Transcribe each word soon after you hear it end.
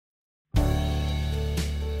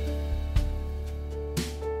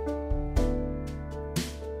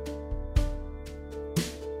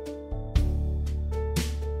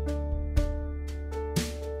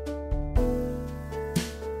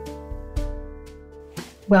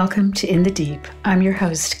Welcome to In the Deep. I'm your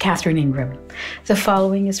host, Catherine Ingram. The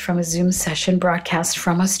following is from a Zoom session broadcast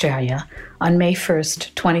from Australia on May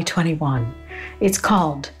 1st, 2021. It's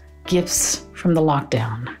called Gifts from the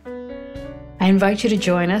Lockdown. I invite you to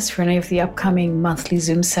join us for any of the upcoming monthly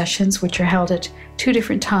Zoom sessions, which are held at 2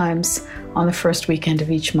 different times on the first weekend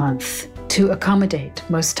of each month to accommodate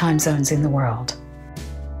most time zones in the world.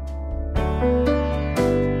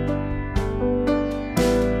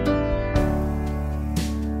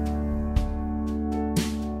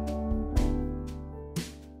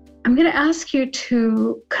 I'm going to ask you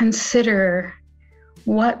to consider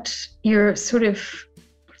what your sort of,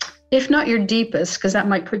 if not your deepest, because that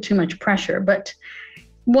might put too much pressure, but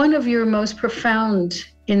one of your most profound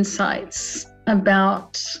insights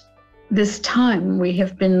about this time we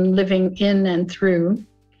have been living in and through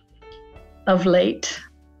of late.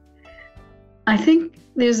 I think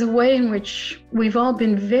there's a way in which we've all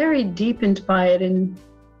been very deepened by it, and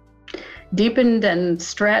deepened and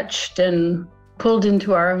stretched and pulled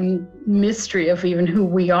into our own mystery of even who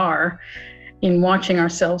we are in watching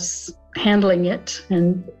ourselves handling it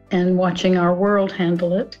and watching our world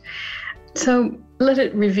handle it. So let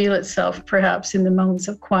it reveal itself perhaps in the moments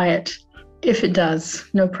of quiet. If it does,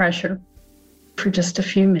 no pressure, for just a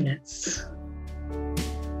few minutes.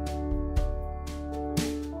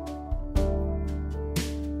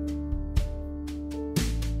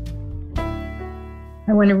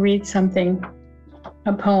 I want to read something,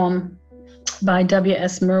 a poem by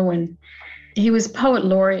W.S. Merwin. He was poet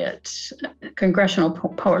laureate, congressional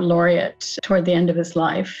poet laureate toward the end of his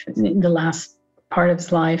life, in the last part of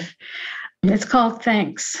his life. It's called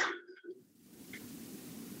Thanks.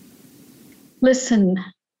 Listen,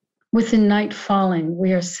 with the night falling,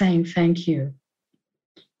 we are saying thank you.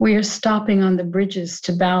 We are stopping on the bridges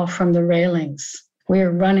to bow from the railings. We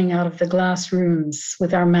are running out of the glass rooms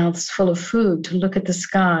with our mouths full of food to look at the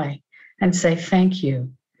sky and say thank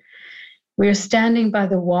you. We are standing by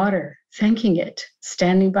the water, thanking it,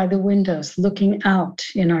 standing by the windows, looking out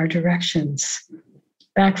in our directions.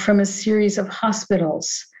 Back from a series of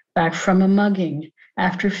hospitals, back from a mugging,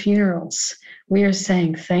 after funerals, we are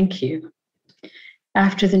saying thank you.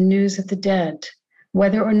 After the news of the dead,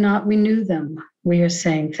 whether or not we knew them, we are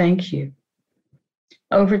saying thank you.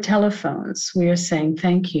 Over telephones, we are saying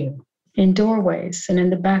thank you. In doorways and in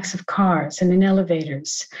the backs of cars and in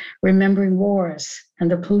elevators, remembering wars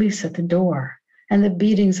and the police at the door and the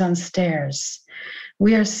beatings on stairs.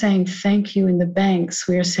 We are saying thank you in the banks.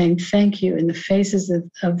 We are saying thank you in the faces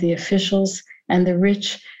of the officials and the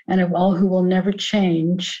rich and of all who will never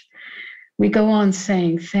change. We go on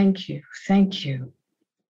saying thank you, thank you.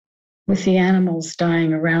 With the animals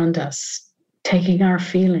dying around us, taking our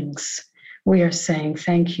feelings, we are saying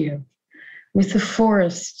thank you. With the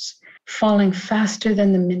forests falling faster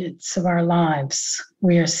than the minutes of our lives,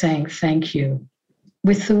 we are saying thank you.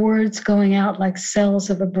 With the words going out like cells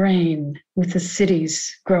of a brain, with the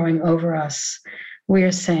cities growing over us, we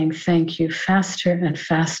are saying thank you faster and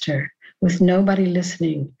faster. With nobody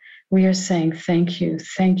listening, we are saying thank you,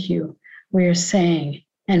 thank you. We are saying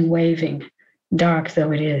and waving, dark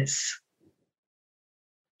though it is.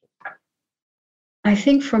 I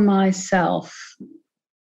think for myself,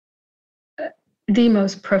 the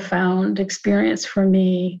most profound experience for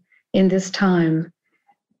me in this time,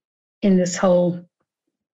 in this whole,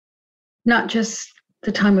 not just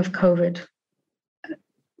the time of COVID,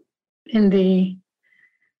 in the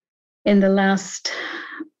last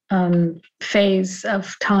phase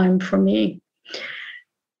of time for me,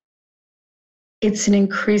 it's an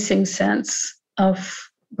increasing sense of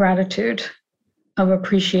gratitude, of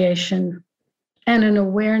appreciation, and an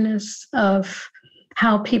awareness of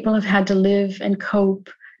how people have had to live and cope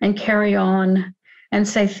and carry on and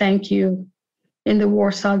say thank you in the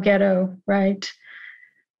Warsaw Ghetto, right?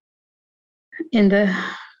 In the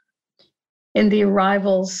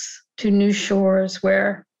arrivals to new shores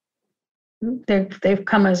where they've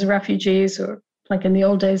come as refugees, or like in the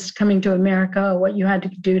old days, coming to America, or what you had to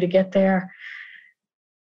do to get there.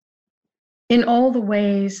 In all the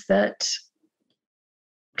ways that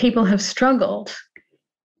people have struggled,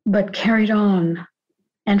 but carried on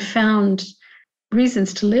and found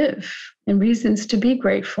reasons to live and reasons to be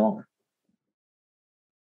grateful.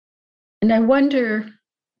 And I wonder,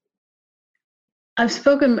 I've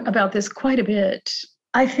spoken about this quite a bit.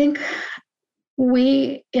 I think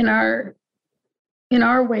we, in our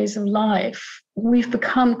ways of life, we've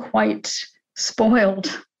become quite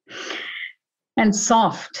spoiled and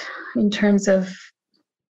soft in terms of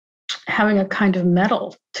having a kind of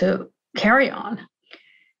mettle to carry on.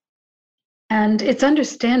 And it's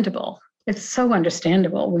understandable. It's so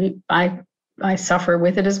understandable. I suffer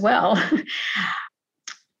with it as well.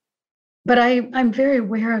 But I'm very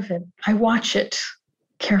aware of it. I watch it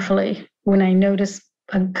carefully when I notice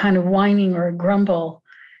a kind of whining or a grumble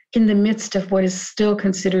in the midst of what is still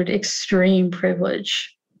considered extreme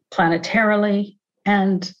privilege, planetarily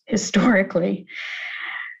and historically.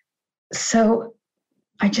 So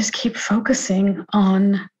I just keep focusing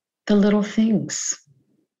on the little things,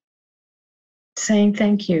 saying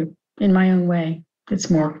thank you in my own way.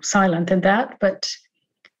 It's more silent than that, but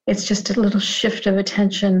it's just a little shift of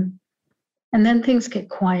attention. And then things get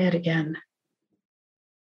quiet again.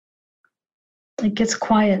 It gets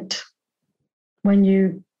quiet when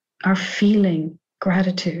you are feeling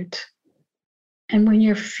gratitude. And when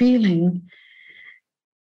you're feeling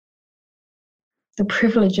the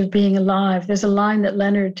privilege of being alive, there's a line that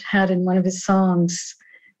Leonard had in one of his songs,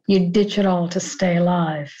 "You'd ditch it all to stay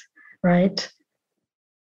alive," right?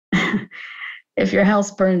 If your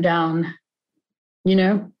house burned down,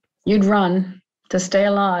 you'd run to stay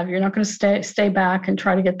alive. You're not going to stay back and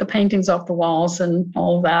try to get the paintings off the walls and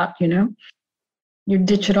all that, You'd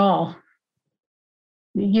ditch it all.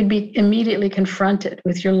 You'd be immediately confronted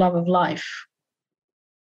with your love of life,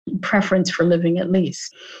 preference for living at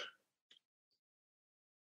least.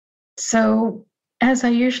 So, as I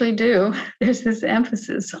usually do, there's this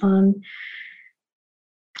emphasis on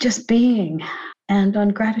just being and on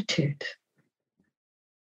gratitude.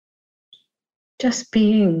 Just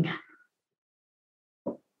being.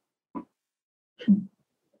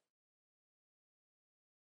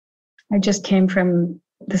 I just came from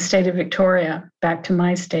the state of Victoria back to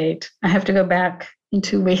my state. I have to go back in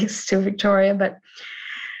 2 weeks to Victoria, but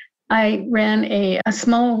I ran a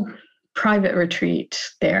small private retreat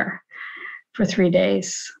there for 3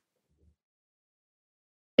 days.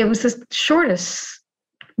 It was the shortest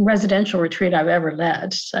residential retreat I've ever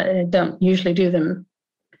led. I don't usually do them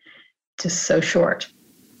just so short.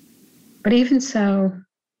 But even so,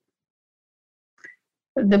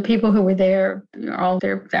 the people who were there are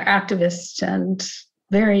they're activists and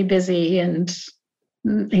very busy and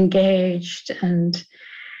engaged and,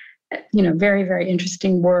 very, very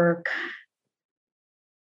interesting work.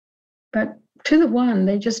 But to the one,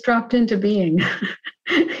 they just dropped into being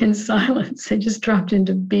in silence. They just dropped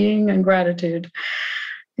into being and gratitude.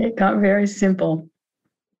 It got very simple.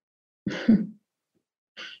 And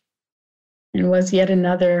was yet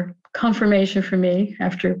another confirmation for me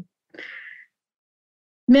after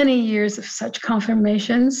many years of such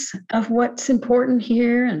confirmations of what's important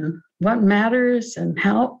here and what matters and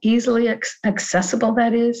how easily accessible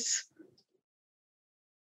that is.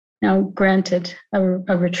 Now, granted, a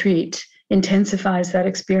retreat intensifies that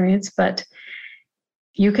experience, but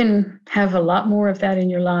you can have a lot more of that in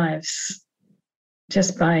your lives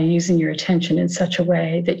just by using your attention in such a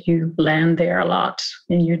way that you land there a lot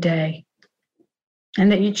in your day and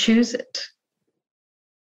that you choose it.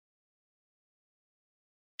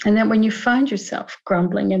 And then when you find yourself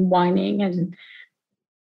grumbling and whining and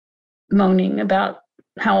moaning about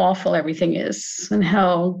how awful everything is and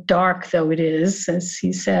how dark though it is, as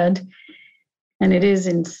he said, and it is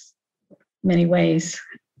in many ways,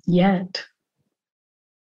 yet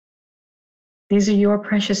these are your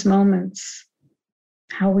precious moments.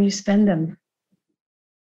 How will you spend them?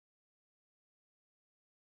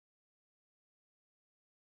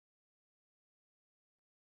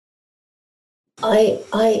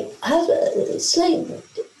 I have a slight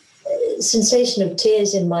sensation of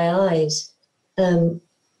tears in my eyes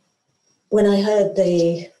when I heard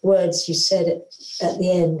the words you said at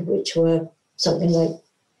the end, which were something like,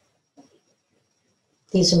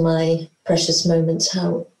 "These are my precious moments,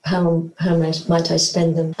 how might I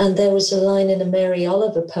spend them?" And there was a line in a Mary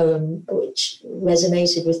Oliver poem which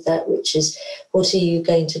resonated with that, which is, "What are you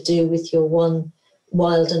going to do with your one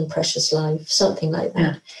wild and precious life?" Something like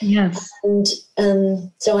that. Yes. And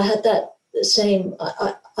so I had that same,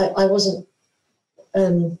 I wasn't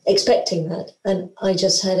expecting that. And I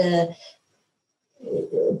just had a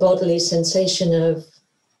bodily sensation of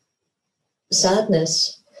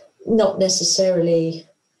sadness, not necessarily,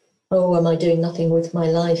 "Oh, am I doing nothing with my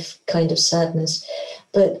life?" kind of sadness.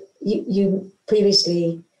 But you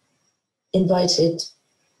previously invited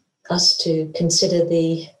us to consider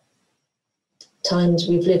the times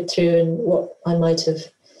we've lived through and what I might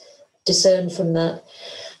have discerned from that.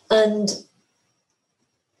 And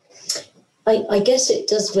I guess it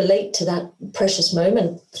does relate to that precious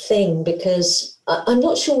moment thing, because I'm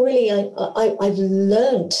not sure really I've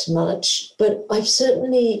learned much, but I've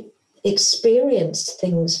certainly experienced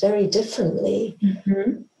things very differently.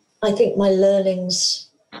 Mm-hmm. I think my learnings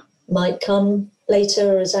might come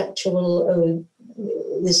later as actual, "Oh,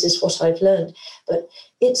 this is what I've learned." But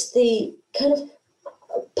it's the kind of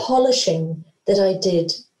polishing that I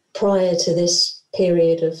did prior to this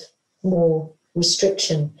period of more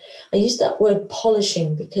restriction. I use that word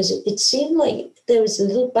polishing because it seemed like there was a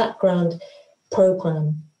little background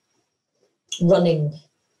program running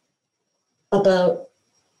about,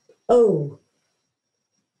 oh,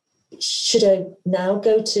 should I now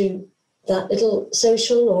go to that little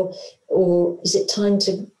social, or is it time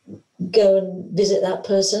to go and visit that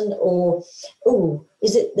person, or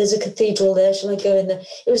there's a cathedral there, shall I go in there?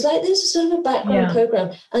 It was like there's sort of a background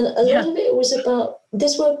program, and a lot of it was about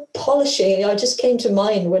this word polishing. I just came to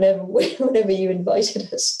mind whenever you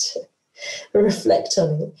invited us to reflect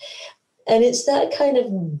on it. And it's that kind of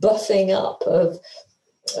buffing up of,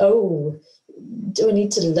 oh, do I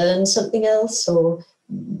need to learn something else or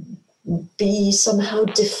be somehow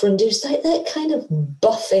different? It was like that kind of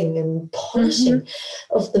buffing and polishing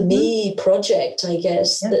of the me project, I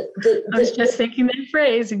guess. Yeah. I was just thinking that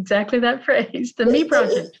phrase, exactly that phrase, the me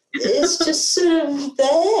project. It's just sort of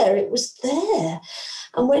there. It was there.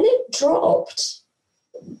 And when it dropped,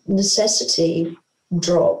 necessity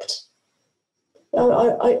dropped,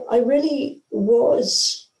 I really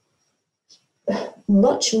was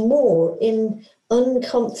much more in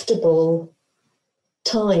uncomfortable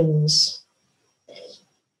times.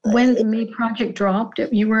 When the me project dropped,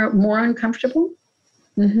 you were more uncomfortable?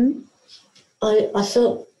 Mm-hmm. I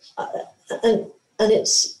felt, and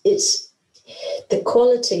it's the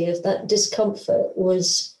quality of that discomfort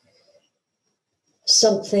was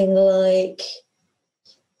something like,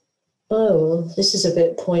 oh, this is a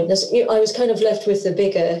bit pointless. I was kind of left with the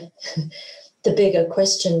bigger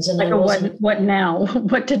questions, and like what now?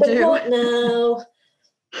 What to do? What now?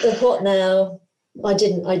 The what now? I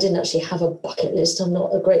didn't actually have a bucket list. I'm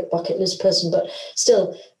not a great bucket list person, but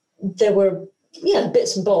still, there were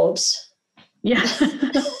bits and bobs. Yeah.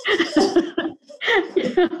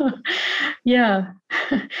 Yeah.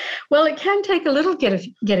 Well, it can take a little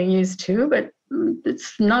getting used to, but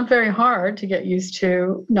it's not very hard to get used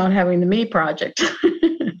to not having the me project,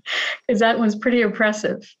 because that one's pretty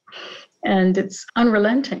oppressive and it's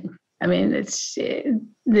unrelenting. I mean, it's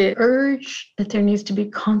the urge that there needs to be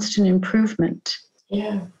constant improvement,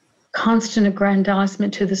 constant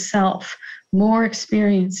aggrandizement to the self, more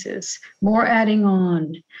experiences, more adding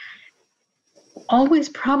on. Always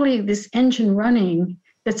probably this engine running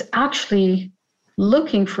that's actually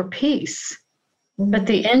looking for peace, but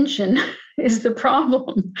the engine is the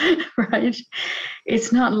problem, right?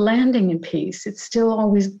 It's not landing in peace. It's still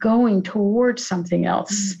always going towards something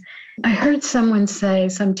else. I heard someone say,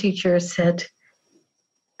 some teacher said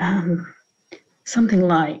something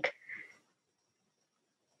like,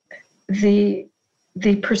 the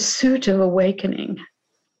pursuit of awakening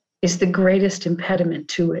is the greatest impediment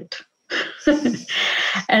to it.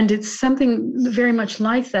 And it's something very much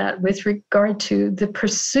like that with regard to the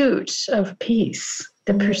pursuit of peace,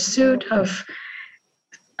 the pursuit of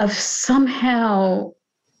somehow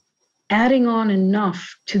adding on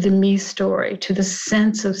enough to the me story, to the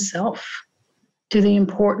sense of self, to the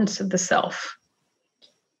importance of the self,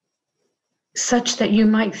 such that you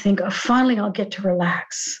might think, oh, finally I'll get to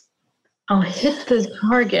relax. I'll hit the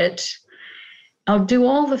target. I'll do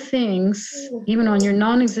all the things, even on your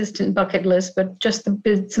non-existent bucket list, but just the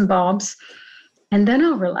bits and bobs, and then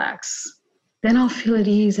I'll relax. Then I'll feel at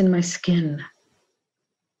ease in my skin.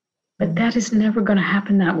 But that is never going to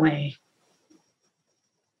happen that way.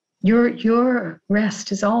 Your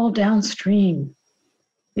rest is all downstream.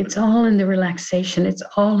 It's all in the relaxation. It's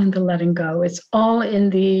all in the letting go. It's all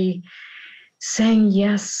in the saying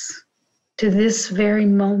yes to this very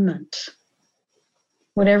moment.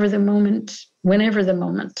 Whatever the moment, whenever the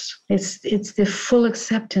moment. It's the full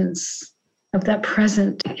acceptance of that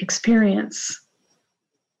present experience.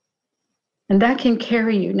 And that can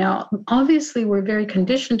carry you. Now, obviously, we're very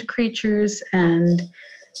conditioned creatures, and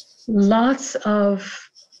lots of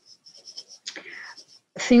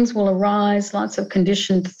things will arise, lots of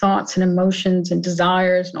conditioned thoughts and emotions and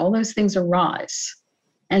desires, and all those things arise.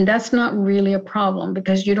 And that's not really a problem,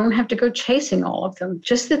 because you don't have to go chasing all of them.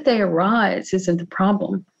 Just that they arise isn't the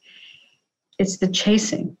problem. It's the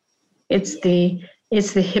chasing. It's the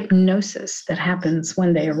hypnosis that happens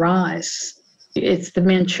when they arise. It's the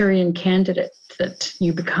Manchurian Candidate that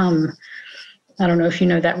you become. I don't know if you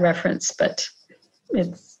know that reference, but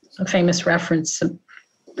it's a famous reference of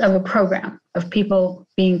a program of people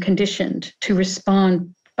being conditioned to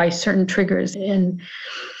respond by certain triggers in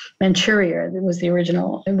Manchuria. That was the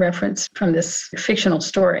original reference from this fictional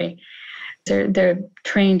story. They're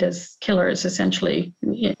trained as killers, essentially.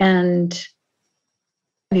 And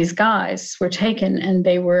these guys were taken and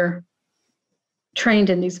they were trained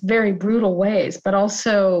in these very brutal ways, but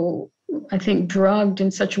also I think, drugged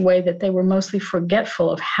in such a way that they were mostly forgetful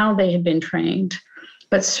of how they had been trained.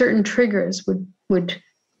 But certain triggers would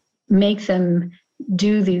make them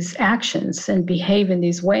do these actions and behave in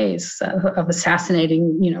these ways of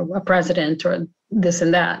assassinating, a president or this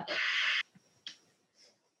and that.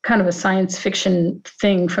 Kind of a science fiction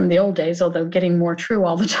thing from the old days, although getting more true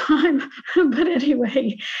all the time. But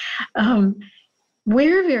anyway,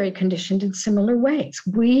 we're very conditioned in similar ways.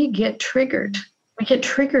 We get triggered. We get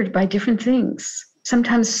triggered by different things,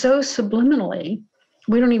 sometimes so subliminally,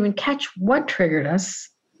 we don't even catch what triggered us.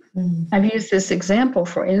 I've used this example,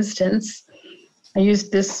 for instance. I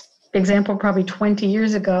used this example probably 20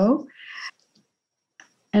 years ago,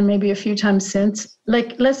 and maybe a few times since.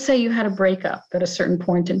 Like, let's say you had a breakup at a certain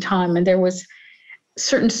point in time, and there was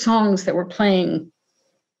certain songs that were playing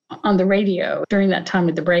on the radio during that time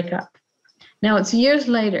of the breakup. Now it's years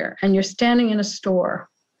later, and you're standing in a store,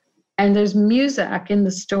 and there's music in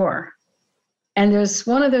the store, and there's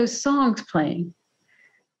one of those songs playing.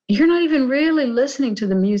 You're not even really listening to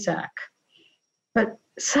the music, but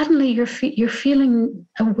suddenly you're feeling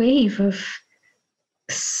a wave of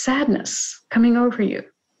sadness coming over you,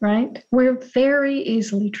 right? We're very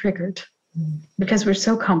easily triggered because we're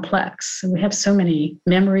so complex, and we have so many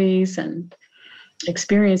memories and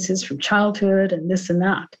experiences from childhood and this and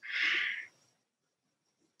that.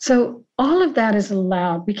 So all of that is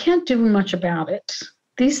allowed. We can't do much about it.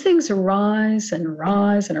 These things arise and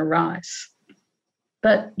arise and arise.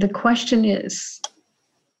 But the question is,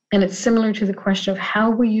 and it's similar to the question of how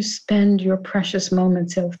will you spend your precious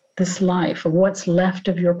moments of this life, of what's left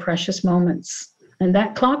of your precious moments? And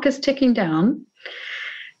that clock is ticking down.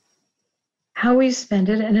 How will you spend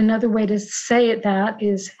it? And another way to say it, that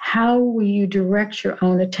is, how will you direct your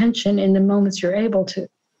own attention in the moments you're able to?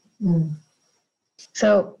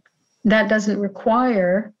 So that doesn't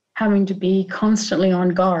require having to be constantly on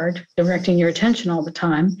guard, directing your attention all the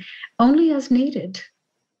time, only as needed.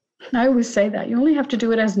 I always say that. You only have to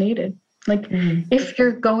do it as needed. Like if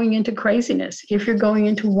you're going into craziness, if you're going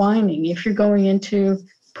into whining, if you're going into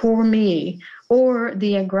poor me, or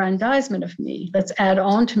the aggrandizement of me, let's add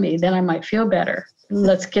on to me, then I might feel better.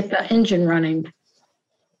 Let's get the engine running.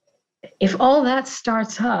 If all that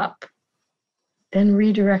starts up, then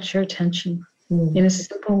redirect your attention in a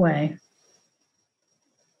simple way.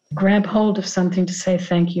 Grab hold of something to say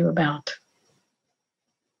thank you about.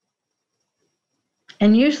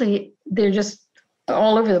 And usually they're just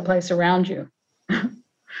all over the place around you.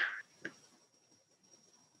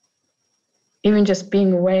 Even just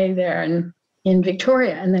being away there and in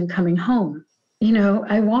Victoria and then coming home.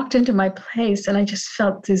 I walked into my place and I just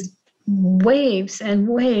felt these waves and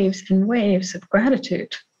waves and waves of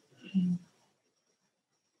gratitude.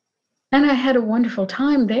 And I had a wonderful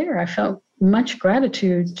time there. I felt much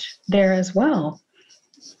gratitude there as well.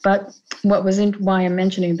 But why I'm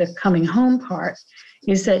mentioning the coming home part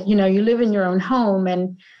is that, you live in your own home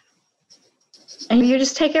and you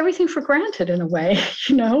just take everything for granted in a way,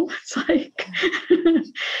 it's like,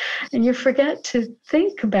 and you forget to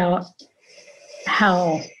think about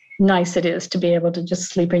how nice it is to be able to just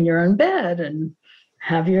sleep in your own bed and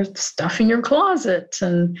have your stuff in your closet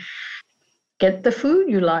and get the food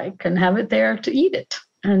you like and have it there to eat it.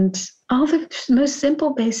 And all the most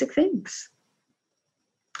simple, basic things.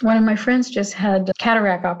 One of my friends just had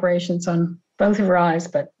cataract operations on both of her eyes,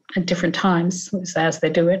 but at different times as they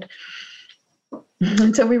do it.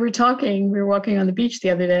 And so we were walking on the beach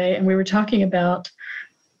the other day, and we were talking about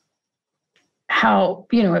how,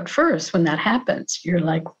 at first when that happens, you're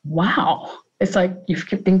like, wow, it's like you've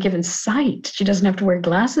been given sight. She doesn't have to wear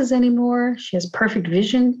glasses anymore. She has perfect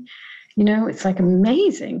vision. It's like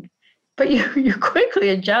amazing. But you quickly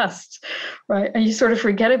adjust, right? And you sort of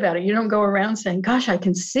forget about it. You don't go around saying, gosh, I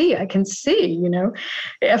can see.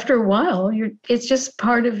 After a while, it's just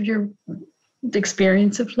part of your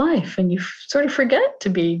experience of life. And you sort of forget to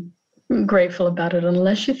be grateful about it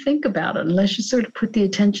unless you think about it, unless you sort of put the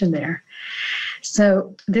attention there.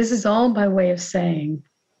 So this is all by way of saying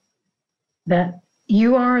that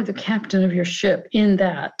you are the captain of your ship, in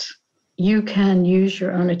that you can use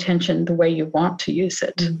your own attention the way you want to use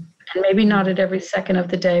it. And maybe not at every second of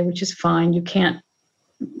the day, which is fine. You can't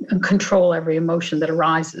control every emotion that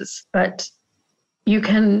arises, but you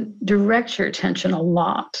can direct your attention a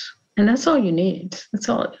lot. And that's all you need. That's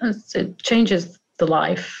all. It changes the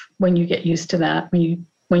life when you get used to that,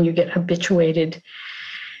 when you get habituated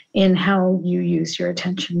in how you use your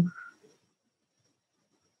attention.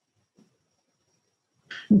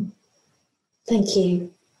 Thank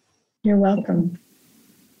you. You're welcome.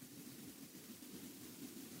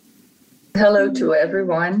 Hello to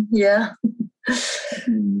everyone. Yeah.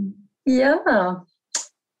 Yeah.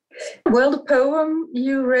 Well, the poem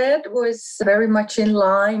you read was very much in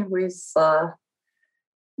line with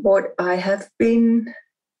what I have been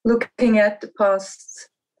looking at the past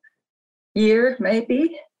year,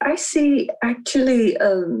 maybe. I see actually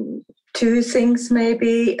two things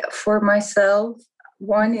maybe for myself.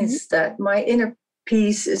 One is that my inner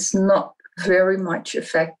peace is not very much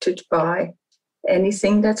affected by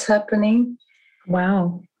anything that's happening.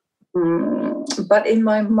 Wow. But in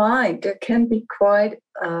my mind, there can be quite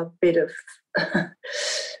a bit of,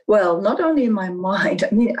 well, not only in my mind,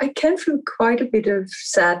 I mean, I can feel quite a bit of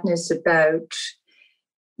sadness about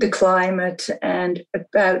the climate and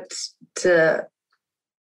about the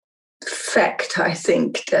fact, I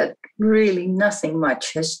think, that really nothing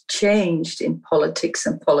much has changed in politics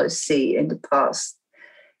and policy in the past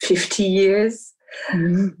 50 years.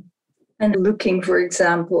 Mm-hmm. And looking, for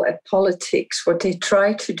example, at politics, what they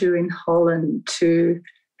try to do in Holland to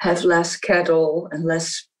have less cattle and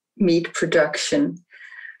less meat production.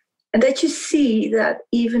 And that you see that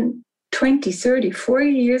even 20, 30,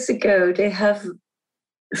 40 years ago, they have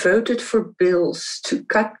voted for bills to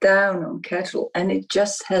cut down on cattle, and it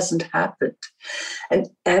just hasn't happened. And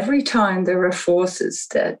every time there are forces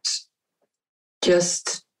that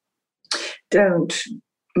just don't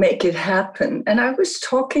make it happen. And I was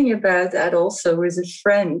talking about that also with a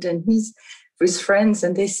friend, and he's with friends,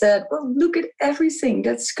 and they said, well, look at everything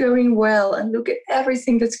that's going well and look at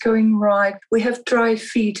everything that's going right. We have dry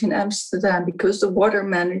feet in Amsterdam because the water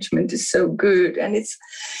management is so good. And it's,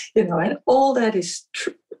 you know, and all that is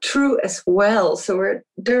true as well. So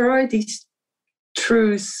there are these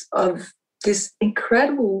truths of this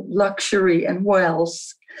incredible luxury and wealth,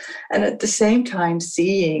 and at the same time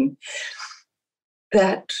seeing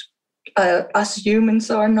that us humans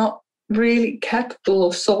are not really capable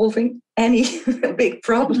of solving any big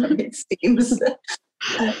problem, it seems.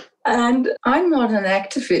 And I'm not an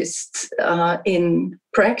activist in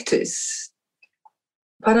practice,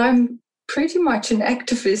 but I'm pretty much an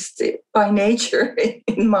activist by nature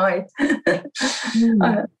in my...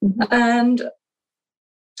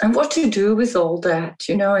 And what to do with all that,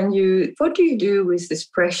 you know, and what do you do with this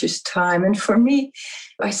precious time? And for me,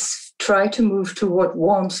 I try to move to what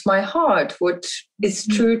warms my heart, what is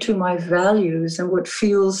true to my values, and what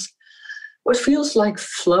feels like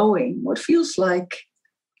flowing, what feels like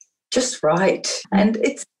just right. And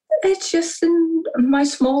it's just in my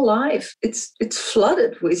small life, it's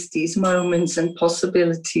flooded with these moments and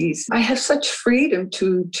possibilities. I have such freedom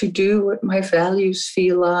to do what my values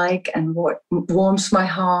feel like and what warms my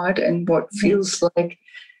heart and what feels like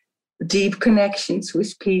deep connections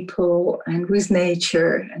with people and with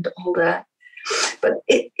nature and all that. But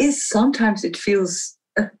sometimes it feels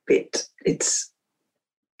a bit, it's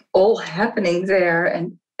all happening there,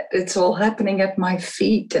 and it's all happening at my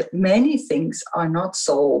feet, that many things are not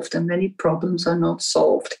solved and many problems are not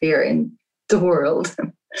solved here in the world.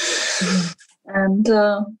 And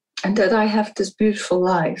that I have this beautiful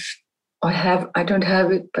life. I don't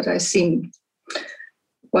have it, but I seem,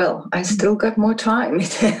 well, I still got more time,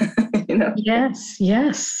 you know. Yes,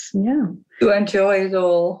 yeah. To enjoy it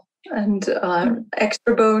all, and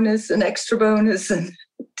extra bonus, and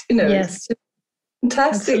you know, yes. It's just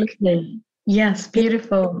fantastic. Absolutely. Yes,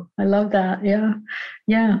 beautiful. I love that. Yeah.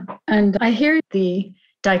 And I hear the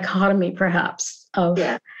dichotomy, perhaps, of,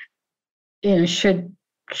 you know,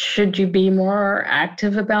 should you be more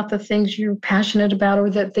active about the things you're passionate about, or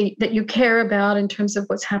that you care about in terms of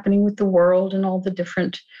what's happening with the world and all the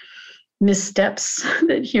different missteps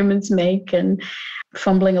that humans make and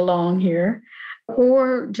fumbling along here,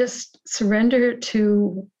 or just surrender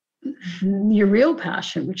to your real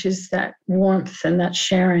passion, which is that warmth and that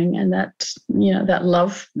sharing and that, you know, that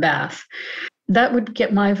love bath. That would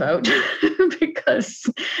get my vote because,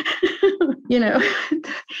 you know,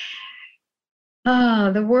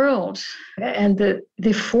 the world and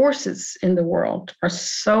the forces in the world are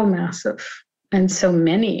so massive, and so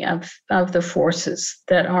many of the forces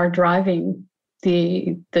that are driving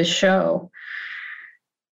the show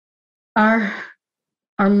are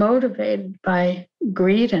motivated by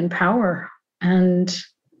greed and power and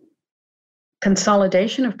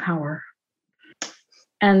consolidation of power.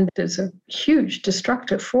 And there's a huge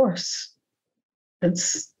destructive force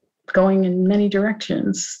that's going in many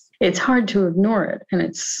directions. It's hard to ignore it, and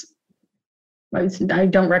I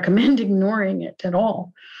don't recommend ignoring it at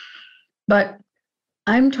all. But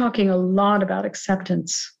I'm talking a lot about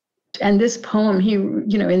acceptance. And this poem, you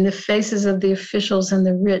know, in the faces of the officials and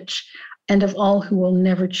the rich, and of all who will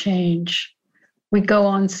never change, we go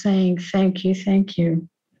on saying, thank you, thank you.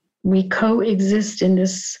 We coexist in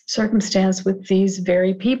this circumstance with these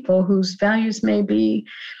very people whose values may be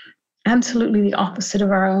absolutely the opposite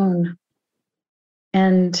of our own.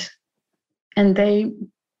 and they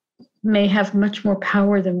may have much more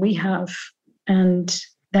power than we have, and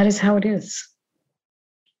that is how it is.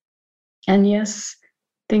 And yes,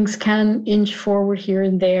 things can inch forward here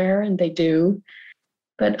and there, and they do.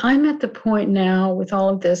 But I'm at the point now with all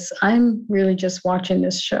of this, I'm really just watching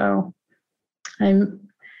this show. I'm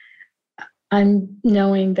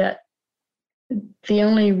knowing that the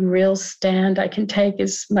only real stand I can take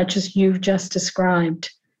is much as you've just described,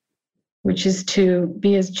 which is to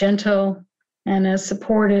be as gentle and as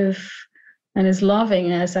supportive and as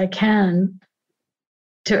loving as I can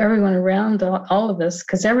to everyone around all of us,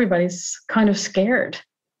 because everybody's kind of scared.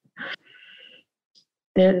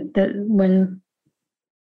 That when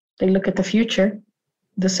they look at the future,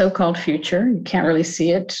 the so-called future, you can't really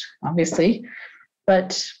see it, obviously,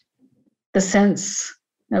 but the sense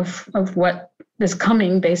of what is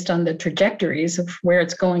coming based on the trajectories of where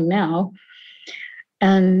it's going now.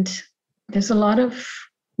 And there's a lot of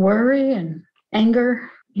worry and anger,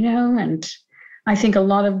 and I think a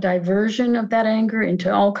lot of diversion of that anger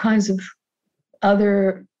into all kinds of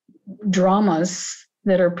other dramas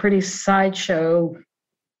that are pretty sideshow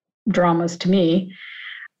dramas to me,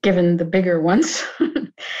 given the bigger ones.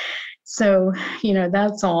 So,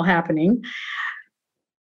 that's all happening.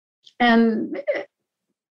 And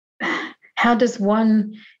how does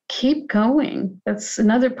one keep going? That's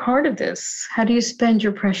another part of this. How do you spend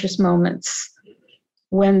your precious moments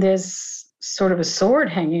when there's sort of a sword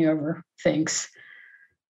hanging over things?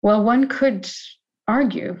 Well, one could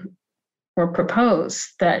argue or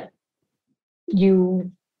propose that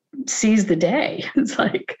you seize the day. It's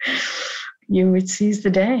like you would seize the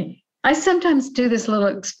day. I sometimes do this little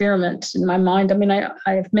experiment in my mind. I mean,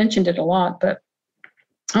 I've mentioned it a lot, but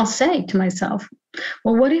I'll say to myself,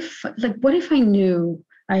 well, what if I knew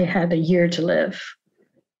I had a year to live?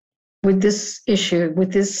 Would this issue,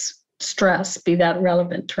 with this stress, be that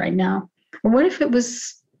relevant right now? Or what if it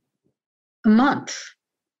was a month?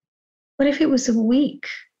 What if it was a week?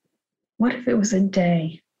 What if it was a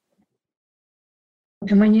day?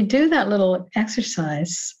 And when you do that little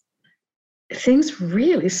exercise, things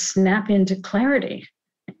really snap into clarity.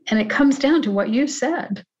 And it comes down to what you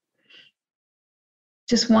said.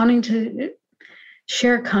 Just wanting to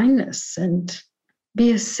share kindness and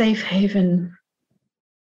be a safe haven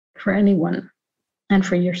for anyone and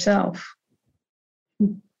for yourself.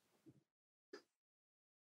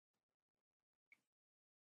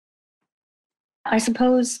 I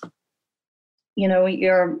suppose,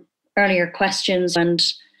 your earlier questions and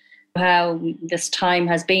how this time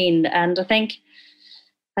has been. And I think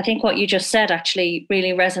what you just said actually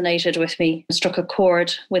really resonated with me, struck a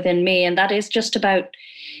chord within me. And that is just about,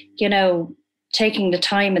 taking the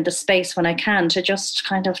time and the space when I can to just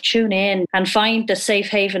kind of tune in and find the safe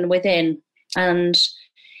haven within. And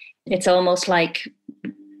it's almost like,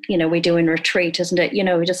 we do in retreat, isn't it?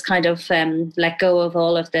 We just kind of let go of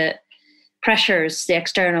all of the pressures,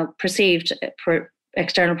 the perceived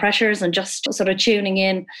external pressures, and just sort of tuning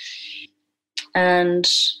in and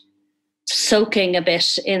soaking a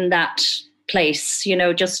bit in that place,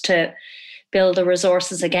 just to build the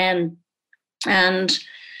resources again. And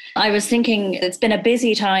I was thinking it's been a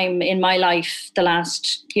busy time in my life the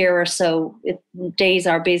last year or so. Days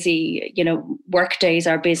are busy, work days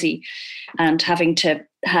are busy, and having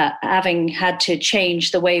had to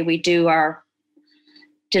change the way we do our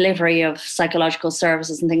delivery of psychological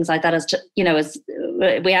services and things like that, as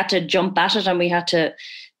we had to jump at it and we had to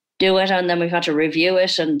do it, and then we've had to review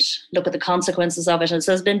it and look at the consequences of it. And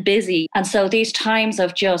so it's been busy. And so these times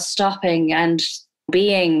of just stopping and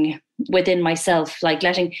being within myself, like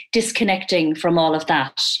disconnecting from all of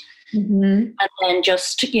that. Mm-hmm. And then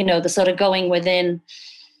just, the sort of going within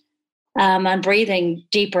and breathing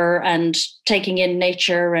deeper and taking in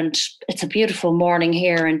nature. And it's a beautiful morning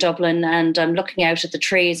here in Dublin, and I'm looking out at the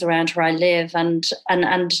trees around where I live and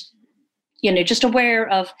just aware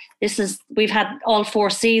of we've had all 4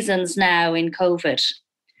 seasons now in COVID.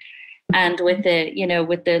 And with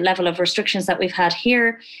the level of restrictions that we've had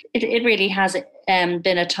here, it really has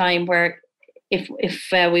been a time where if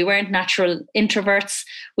we weren't natural introverts,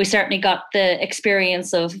 we certainly got the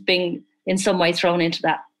experience of being in some way thrown into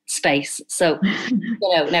that space. So,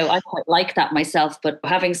 now I quite like that myself. But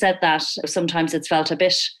having said that, sometimes it's felt a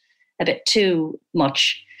bit too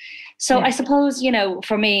much. So I suppose,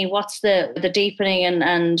 for me, what's the deepening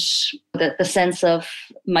and the sense of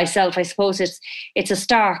myself, I suppose it's a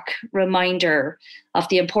stark reminder of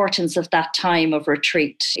the importance of that time of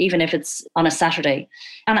retreat, even if it's on a Saturday.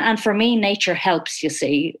 And for me, nature helps, you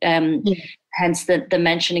see. Hence the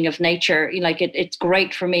mentioning of nature. It's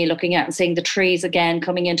great for me looking at and seeing the trees again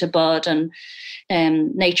coming into bud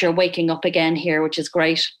and nature waking up again here, which is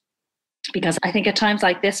great. Because I think at times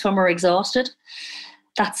like this, when we're exhausted,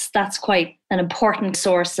 that's quite an important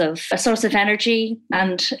source of energy,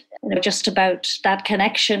 and just about that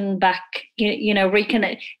connection back,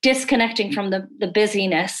 disconnecting from the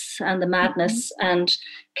busyness and the madness and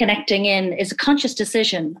connecting in is a conscious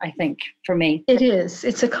decision, I think, for me. It is.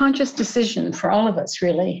 It's a conscious decision for all of us,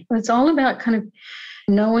 really. It's all about kind of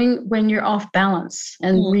knowing when you're off balance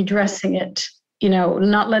and redressing it,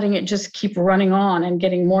 not letting it just keep running on and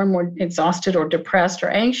getting more and more exhausted or depressed or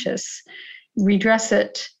anxious. Redress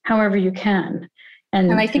it however you can.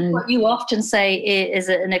 And I think what you often say is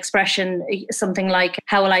an expression, something like,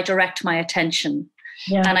 how will I direct my attention?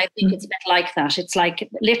 Yeah. And I think it's a bit like that. It's like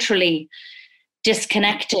literally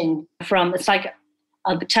disconnecting from, it's like,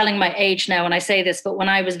 I'll be telling my age now when I say this, but when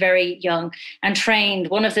I was very young and trained,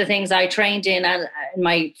 one of the things I trained in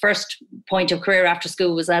my first point of career after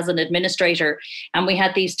school was as an administrator. And we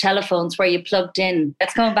had these telephones where you plugged in.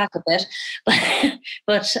 It's going back a bit,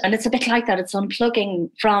 and it's a bit like that. It's unplugging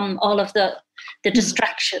from all of the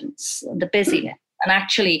distractions, the busyness, and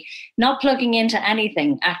actually not plugging into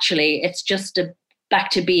anything. Actually, it's just back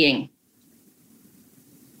to being.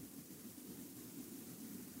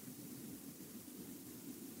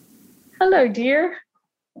 Hello, dear.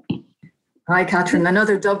 Hi, Catherine.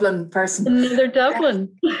 Another Dublin person. Another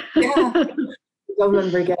Dublin. Yeah.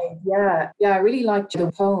 Dublin Brigade. Yeah. I really liked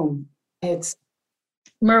the poem. It's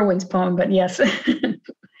Merwin's poem, but yes.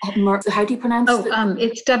 How do you pronounce it?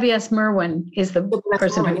 It's W.S. Merwin is the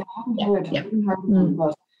person who...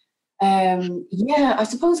 I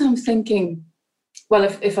suppose I'm thinking, well,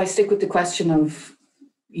 if I stick with the question of,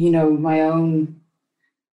 my own,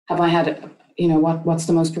 have I had... what's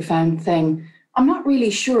the most profound thing? I'm not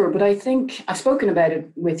really sure, but I think I've spoken about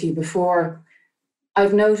it with you before.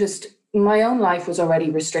 I've noticed my own life was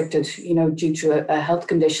already restricted, due to a health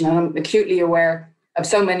condition. And I'm acutely aware of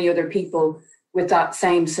so many other people with that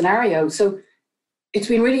same scenario. So it's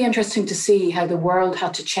been really interesting to see how the world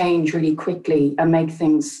had to change really quickly and make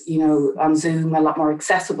things, on Zoom a lot more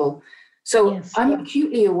accessible. So yes, I'm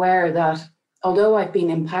acutely aware that although I've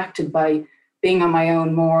been impacted by being on my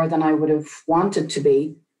own more than I would have wanted to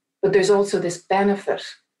be, but there's also this benefit,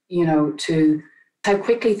 to how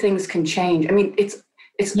quickly things can change. I mean, it's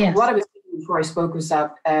yes. What I was thinking before I spoke was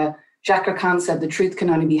that Jacques Lacan said the truth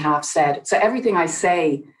can only be half said. So everything I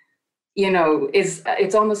say,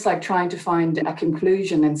 it's almost like trying to find a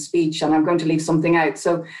conclusion in speech, and I'm going to leave something out.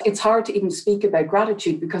 So it's hard to even speak about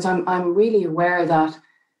gratitude because I'm really aware that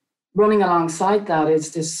running alongside that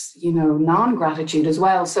is this, non-gratitude as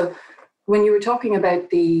well. So when you were talking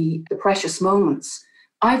about the precious moments,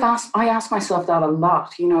 I asked myself that a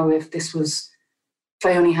lot, if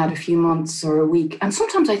I only had a few months or a week. And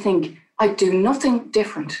sometimes I think I'd do nothing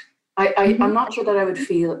different. I'm not sure that I would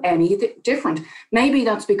feel any different. Maybe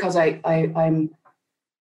that's because I'm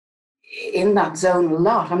in that zone a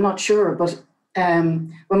lot. I'm not sure. But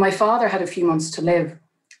when my father had a few months to live,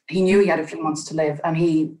 he knew he had a few months to live. And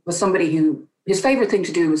he was somebody who, his favorite thing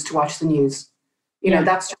to do was to watch the news.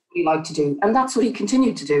 That's what he liked to do. And that's what he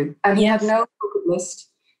continued to do. And he had no bucket list.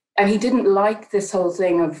 And he didn't like this whole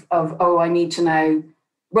thing of I need to now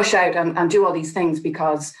rush out and do all these things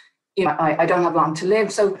because, I don't have long to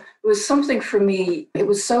live. So it was something for me, it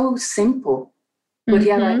was so simple. But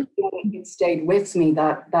yet it stayed with me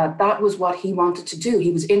that was what he wanted to do.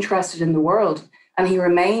 He was interested in the world and he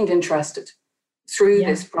remained interested through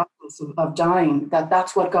this process of dying.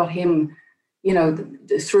 That's what got him,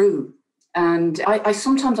 through. And I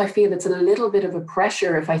sometimes I feel it's a little bit of a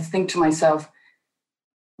pressure if I think to myself,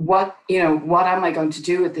 what am I going to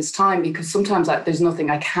do at this time? Because sometimes there's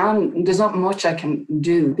not much I can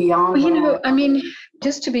do beyond. Well,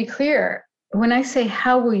 just to be clear, when I say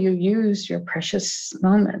how will you use your precious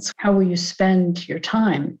moments, how will you spend your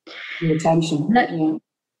time? Your attention.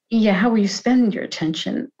 How will you spend your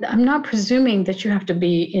attention? I'm not presuming that you have to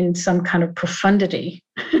be in some kind of profundity,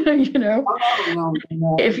 No.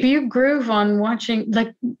 If you groove on watching,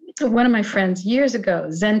 like one of my friends years ago,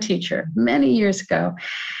 Zen teacher, many years ago,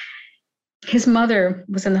 his mother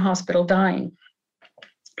was in the hospital dying.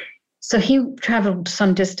 So he traveled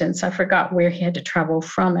some distance. I forgot where he had to travel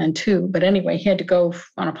from and to, but anyway, he had to go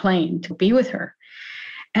on a plane to be with her.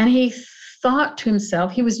 And he thought to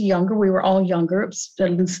himself, he was younger, we were all younger, it was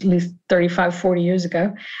at least 35, 40 years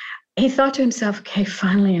ago. He thought to himself, okay,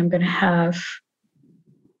 finally I'm going to have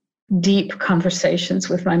deep conversations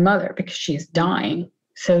with my mother because she's dying.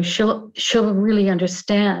 So she'll really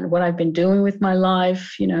understand what I've been doing with my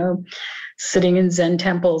life, sitting in Zen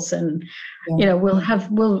temples, and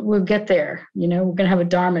we'll get there. We're going to have a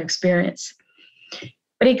Dharma experience.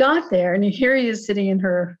 But he got there, and here he is sitting in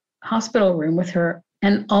her hospital room with her,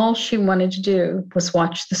 and all she wanted to do was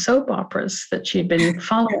watch the soap operas that she'd been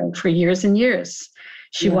following for years and years.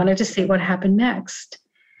 She wanted to see what happened next.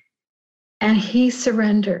 And he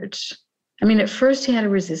surrendered. I mean, at first he had a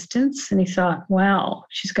resistance, and he thought, wow,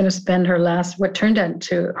 she's going to spend what turned out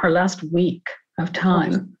into her last week of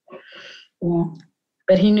time. Yeah.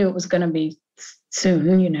 But he knew it was going to be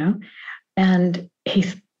soon, And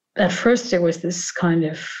at first there was this kind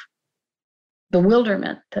of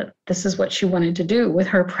bewilderment that this is what she wanted to do with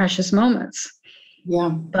her precious moments. Yeah.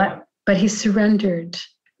 But he surrendered,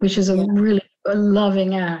 which is a really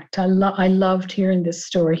loving act. I loved hearing this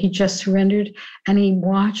story. He just surrendered, and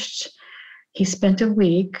he spent a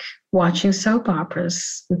week watching soap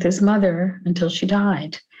operas with his mother until she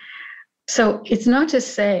died. So it's not to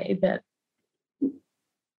say that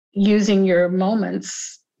using your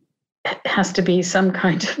moments has to be some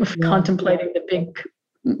kind of contemplating the big,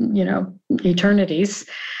 eternities,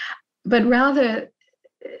 but rather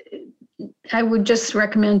I would just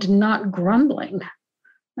recommend not grumbling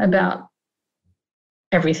about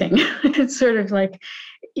everything. It's sort of like,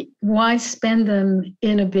 why spend them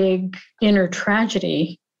in a big inner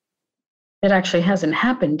tragedy that actually hasn't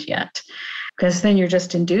happened yet? Because then you're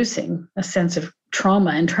just inducing a sense of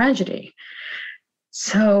trauma and tragedy.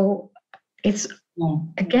 So it's,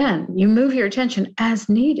 again, you move your attention as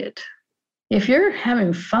needed. If you're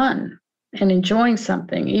having fun and enjoying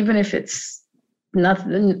something, even if it's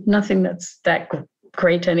nothing that's that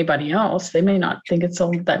great to anybody else, they may not think it's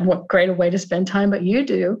all that great a way to spend time, but you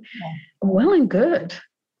do, well and good.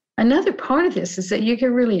 Another part of this is that you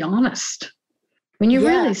get really honest. When you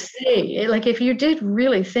really say, like if you did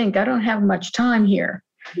really think, I don't have much time here,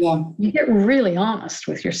 you get really honest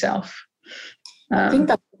with yourself. I think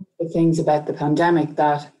that's one of the things about the pandemic,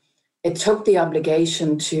 that it took the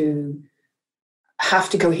obligation to have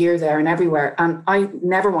to go here, there, and everywhere. And I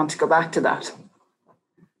never want to go back to that.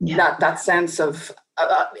 Yeah. That sense of,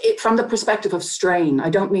 from the perspective of strain. I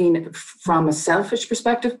don't mean from a selfish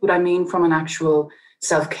perspective, but I mean from an actual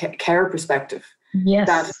self-care perspective. Yes.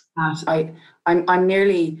 That I'm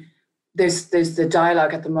nearly, there's the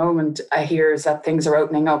dialogue at the moment I hear is that things are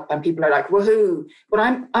opening up and people are like, woohoo. But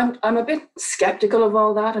I'm a bit skeptical of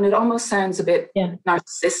all that, and it almost sounds a bit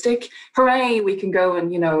narcissistic. Hooray, we can go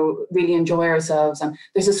and, really enjoy ourselves. And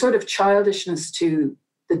there's a sort of childishness to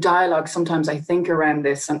the dialogue sometimes, I think, around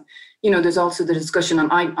this. And there's also the discussion,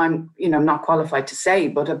 and I'm not qualified to say,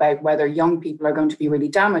 but about whether young people are going to be really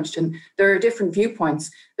damaged. And there are different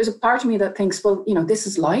viewpoints. There's a part of me that thinks, well, this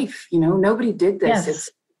is life. Nobody did this. Yes. It's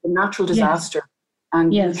a natural disaster,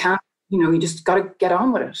 and you can't. You just got to get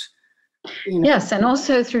on with it. Yes, and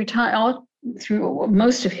also through time, through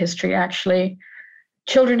most of history, actually,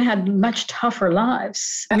 children had much tougher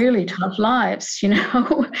lives, really tough lives.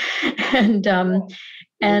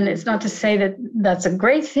 And it's not to say that that's a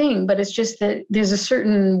great thing, but it's just that there's a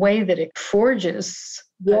certain way that it forges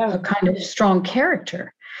a kind of strong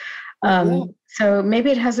character. So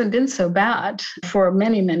maybe it hasn't been so bad for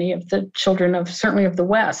many, many of the children of certainly of the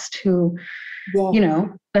West who,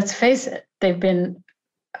 let's face it, they've been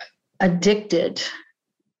addicted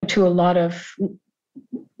to a lot of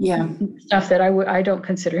stuff that I don't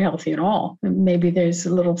consider healthy at all. Maybe there's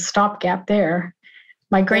a little stopgap there.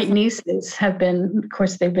 My great nieces have been, of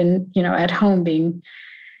course, they've been, at home being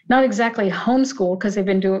not exactly homeschooled because they've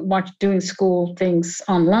been doing school things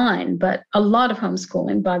online, but a lot of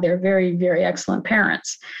homeschooling by their very, very excellent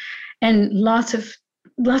parents, and lots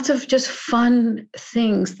of just fun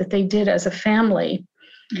things that they did as a family.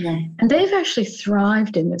 Yeah. And they've actually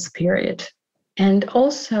thrived in this period. And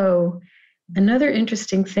also, another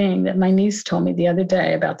interesting thing that my niece told me the other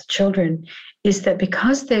day about the children is that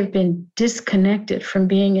because they've been disconnected from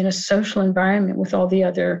being in a social environment with all the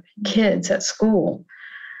other kids at school,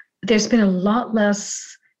 there's been a lot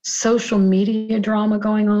less social media drama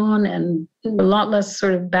going on and a lot less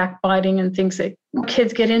sort of backbiting and things that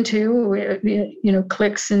kids get into,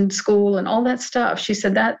 cliques in school and all that stuff. She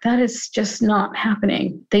said that is just not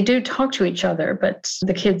happening. They do talk to each other, but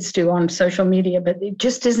the kids do on social media, but it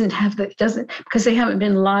just because they haven't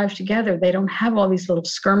been live together. They don't have all these little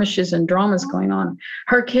skirmishes and dramas going on.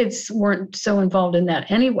 Her kids weren't so involved in that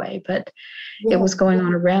anyway, but it was going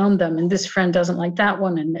on around them. And this friend doesn't like that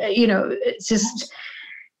one. And, it's just...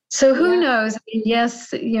 So who knows? I mean, yes,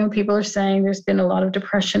 people are saying there's been a lot of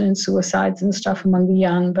depression and suicides and stuff among the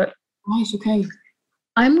young, but right, okay.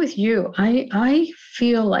 I'm with you. I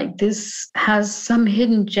feel like this has some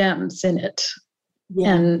hidden gems in it.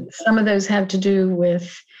 Yeah. And some of those have to do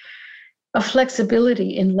with a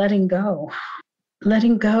flexibility in letting go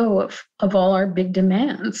of all our big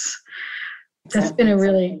demands. That's been a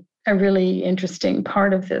really interesting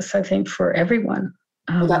part of this, I think, for everyone.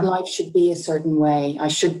 Well, that life should be a certain way. I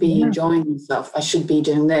should be enjoying myself. I should be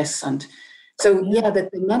doing this. And so, the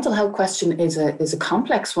mental health question is a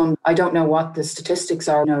complex one. I don't know what the statistics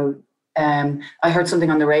are. I heard something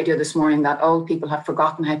on the radio this morning that old people have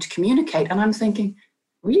forgotten how to communicate. And I'm thinking,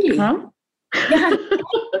 really? Huh? Yeah.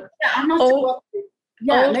 I'm not sure.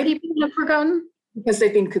 Old people have forgotten? Because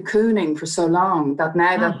they've been cocooning for so long that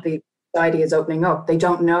now that the society is opening up, they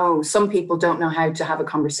don't know, some people don't know how to have a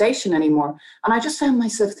conversation anymore. And I just found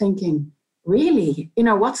myself thinking, really,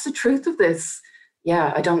 what's the truth of this?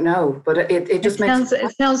 Yeah, I don't know, but it just makes...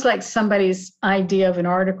 It sounds like somebody's idea of an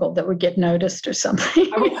article that would get noticed or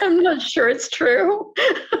something. I'm not sure it's true.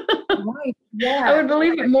 Right, yeah. I would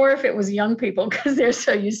believe it more if it was young people because they're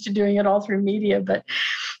so used to doing it all through media. But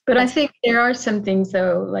I think there are some things,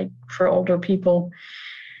 though, like for older people,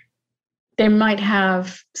 they might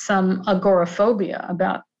have some agoraphobia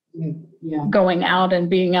about going out and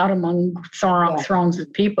being out among throngs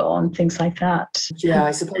of people and things like that. Yeah,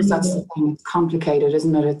 I suppose that's the thing. It's complicated,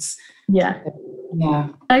 isn't it? It's yeah.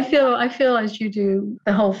 I feel as you do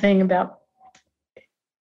the whole thing about.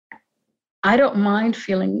 I don't mind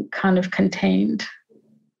feeling kind of contained.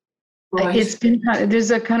 Right. It's been there's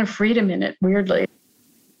a kind of freedom in it. Weirdly.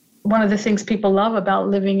 One of the things people love about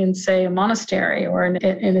living in, say, a monastery or in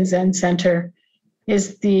a Zen center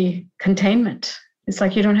is the containment. It's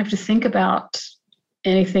like you don't have to think about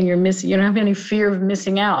anything you're missing. You don't have any fear of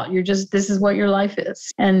missing out. This is what your life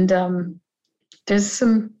is. And that's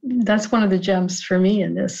one of the gems for me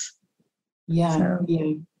in this. Yeah, so.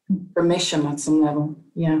 Yeah. Permission at some level.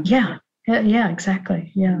 Yeah,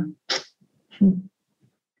 exactly. Yeah.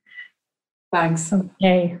 Thanks.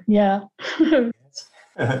 Okay, yeah.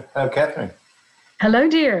 Hello, Catherine. Hello,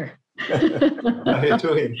 dear. How are you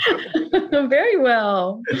doing? Very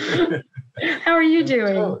well. How are you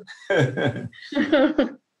doing?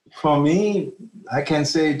 For me, I can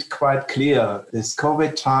say it quite clear. This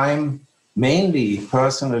COVID time, mainly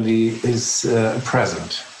personally, is a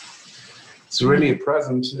present. It's really a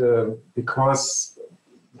present because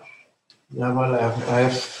I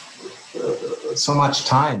have so much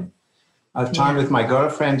time. I have time with my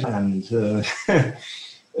girlfriend and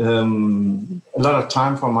a lot of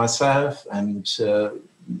time for myself and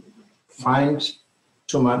find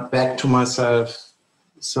back to myself.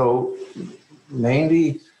 So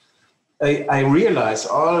mainly I realize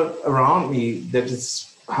all around me that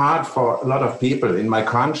it's hard for a lot of people in my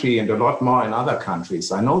country and a lot more in other countries.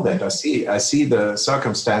 I know that. I see the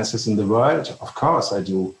circumstances in the world. Of course I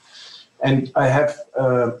do. And I have,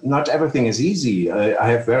 not everything is easy. I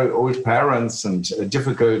have very old parents and a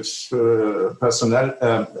difficult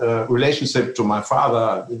relationship to my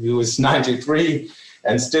father, who is 93,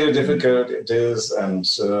 and still difficult it is. And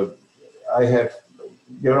I have,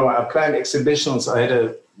 I planned exhibitions. I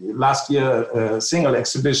had last year a single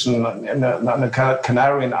exhibition on a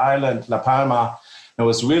Canarian island, La Palma. I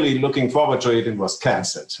was really looking forward to it. It was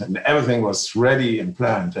cancelled, and everything was ready and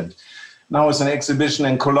planned. And now it's an exhibition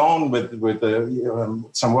in Cologne with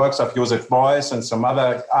some works of Joseph Beuys and some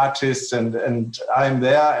other artists, and I'm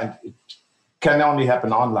there, and it can only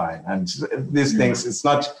happen online. And these things,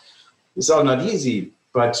 it's all not easy,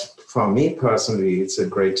 but for me personally, it's a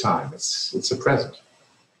great time. It's a present.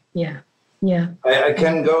 Yeah. I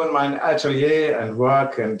can go in my atelier and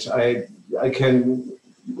work, and I can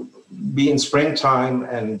be in springtime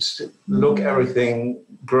and look everything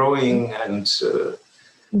growing, and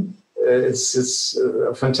it's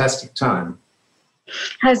a fantastic time.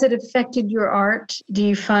 Has it affected your art? Do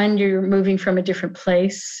you find you're moving from a different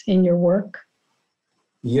place in your work?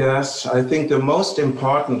 Yes, I think the most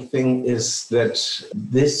important thing is that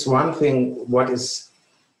this one thing, what is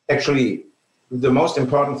actually the most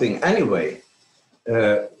important thing anyway,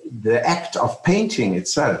 the act of painting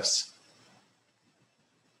itself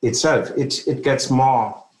itself, it gets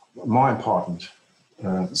more important.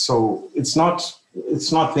 So it's not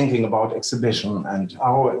thinking about exhibition and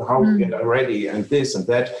how to get ready and this and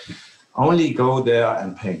that. Only go there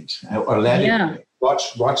and paint, or let it paint.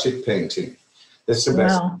 Watch it painting. That's the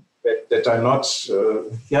best. That I not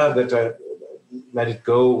that I let it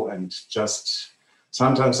go and just.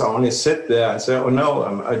 Sometimes I only sit there and say, "Oh no,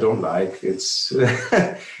 I don't like it's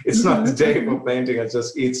it's not the day for painting. I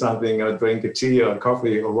just eat something or drink a tea or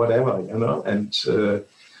coffee or whatever, you know." And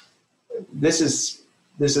this is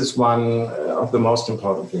one of the most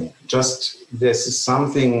important things. Just this is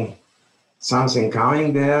something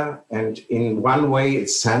coming there, and in one way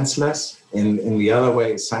it's senseless, in the other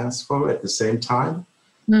way it's senseful at the same time.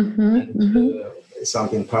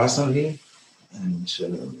 Something personally, and.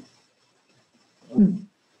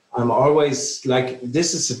 I'm always like,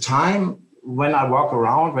 this is a time when I walk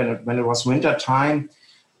around, when it was winter time,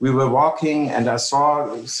 we were walking and I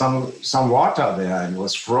saw some water there and it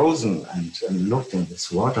was frozen, and looked in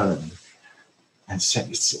this water and said,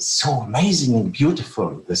 it's so amazing and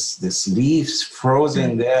beautiful, this leaves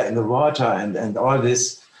frozen there in the water and all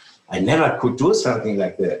this. I never could do something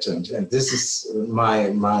like that. And this is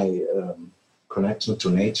my connection to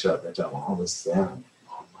nature, that I'm always there.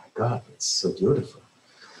 God, it's so beautiful.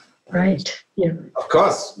 Right. Yeah. Of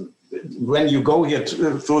course, when you go here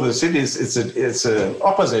through the cities, it's a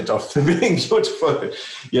opposite of being beautiful,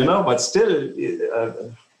 you know. But still,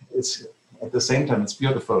 it's at the same time it's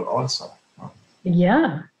beautiful also.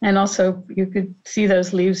 Yeah, and also you could see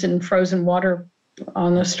those leaves in frozen water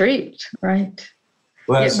on the street, right?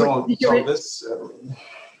 Well, so this.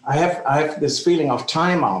 I have this feeling of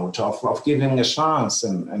time out, of giving a chance.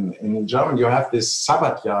 And in German, you have this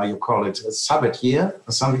Sabbatjahr, you call it a Sabbath year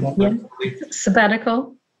or something like that.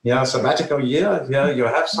 Sabbatical. Yeah, sabbatical year. Yeah, you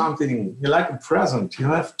have something, you like a present. You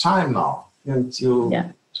have time now. And you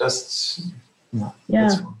just,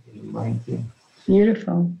 that's the main thing.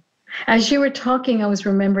 Beautiful. As you were talking, I was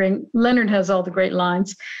remembering, Leonard has all the great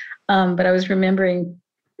lines, but I was remembering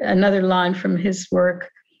another line from his work.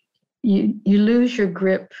 You lose your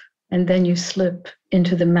grip and then you slip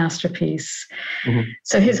into the masterpiece.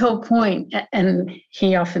 So his whole point, and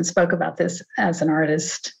he often spoke about this as an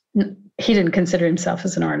artist. He didn't consider himself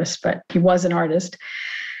as an artist, but he was an artist.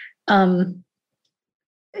 That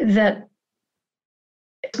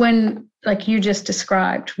when, like you just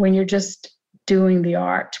described, when you're just doing the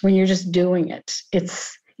art, when you're just doing it,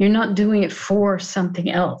 you're not doing it for something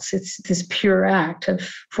else. It's this pure act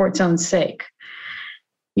for its own sake.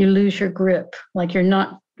 You lose your grip, like you're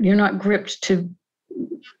not gripped to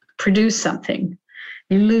produce something.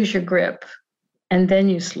 You lose your grip, and then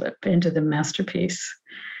you slip into the masterpiece.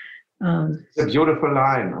 It's a beautiful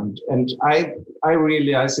line, and I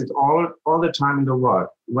realize it all the time in the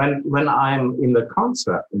work. When I'm in the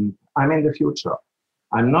concert, and I'm in the future.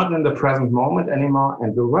 I'm not in the present moment anymore,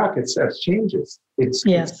 and the work itself changes. It's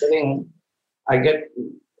getting. I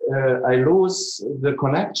lose the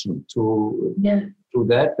connection to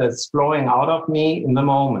that's flowing out of me in the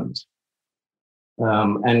moment.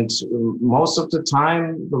 And most of the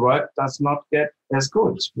time, the work does not get as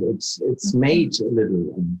good. It's made a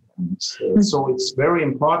little. And so it's very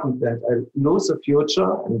important that I lose the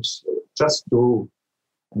future and just do.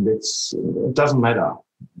 And it doesn't matter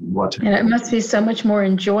what. And it must be so much more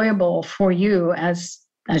enjoyable for you as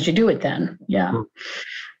you do it then. Yeah.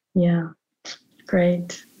 Yeah.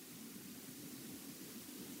 Great.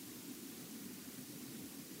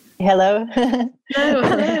 Hello.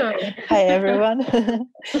 Hello. Hi, everyone.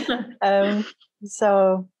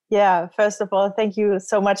 First of all, thank you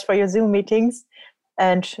so much for your Zoom meetings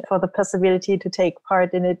and for the possibility to take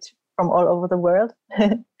part in it from all over the world.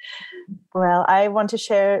 Well, I want to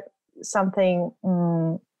share something.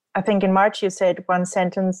 I think in March you said one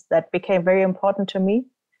sentence that became very important to me.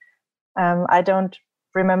 I don't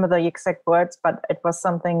remember the exact words, but it was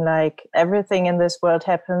something like, everything in this world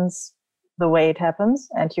happens the way it happens,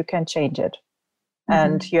 and you can change it.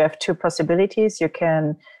 And you have two possibilities. You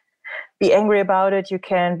can be angry about it, you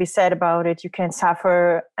can be sad about it, you can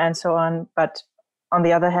suffer and so on. But on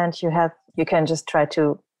the other hand, you can just try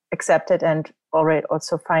to accept it and already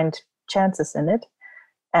also find chances in it.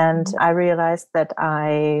 And I realized that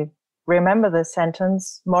I remember this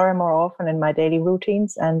sentence more and more often in my daily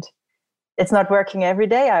routines, and it's not working every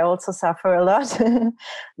day. I also suffer a lot,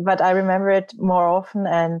 but I remember it more often,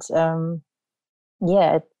 and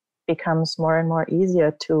it becomes more and more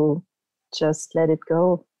easier to just let it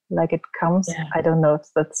go like it comes. Yeah. I don't know if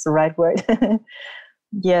that's the right word.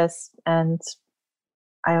 Yes. And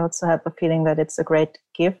I also have the feeling that it's a great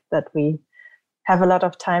gift that we have a lot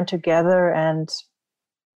of time together, and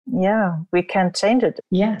yeah, we can't change it.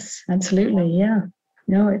 Yes, absolutely. Yeah.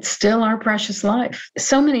 No, it's still our precious life.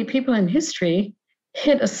 So many people in history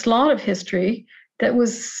hit a slot of history that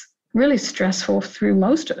was really stressful through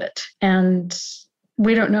most of it. And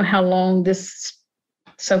we don't know how long this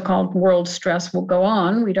so-called world stress will go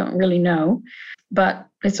on. We don't really know, but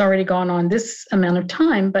it's already gone on this amount of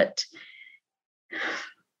time. But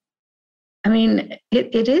I mean,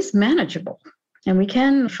 it is manageable, and we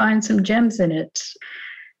can find some gems in it.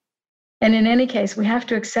 And in any case, we have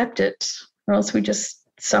to accept it, or else we just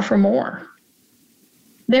suffer more.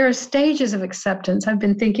 There are stages of acceptance. I've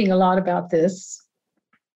been thinking a lot about this.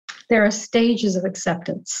 There are stages of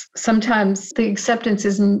acceptance. Sometimes the acceptance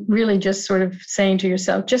isn't really just sort of saying to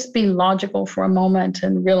yourself, just be logical for a moment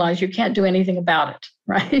and realize you can't do anything about it,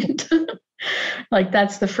 right? Like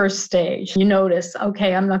that's the first stage. You notice,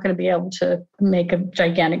 okay, I'm not going to be able to make a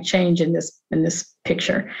gigantic change in this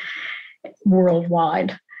picture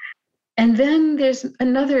worldwide. And then there's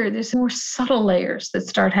more subtle layers that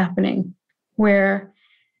start happening where,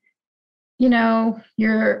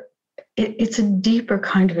 it's a deeper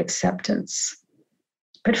kind of acceptance.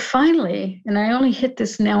 But finally, and I only hit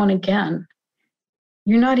this now and again,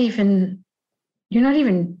 you're not even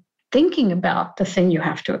thinking about the thing you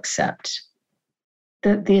have to accept.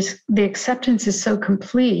 The acceptance is so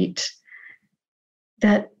complete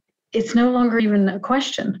that it's no longer even a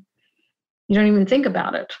question. You don't even think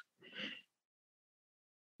about it.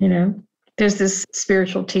 There's this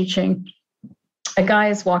spiritual teaching. A guy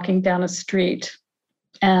is walking down a street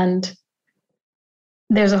and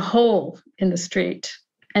there's a hole in the street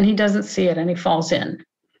and he doesn't see it and he falls in.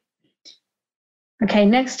 Okay,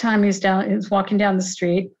 next time he's walking down the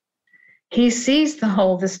street, he sees the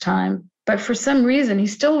hole this time, but for some reason he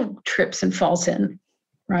still trips and falls in,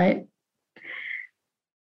 right?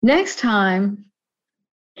 Next time,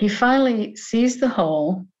 he finally sees the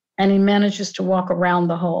hole and he manages to walk around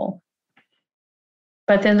the hole.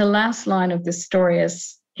 But then the last line of this story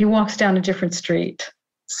is he walks down a different street.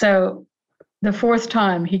 So the fourth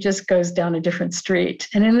time, he just goes down a different street.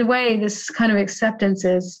 And in a way, this kind of acceptance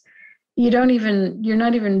is you're not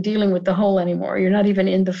even dealing with the hole anymore. You're not even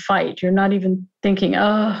in the fight. You're not even thinking,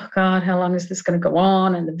 oh God, how long is this going to go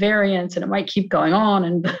on? And the variance, and it might keep going on.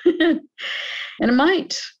 And, and it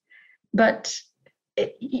might, but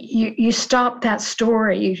you stop that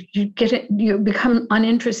story. You become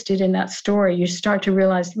uninterested in that story. You start to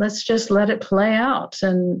realize, let's just let it play out.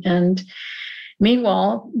 And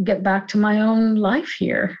meanwhile, get back to my own life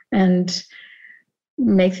here and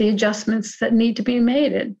make the adjustments that need to be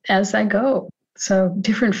made as I go. So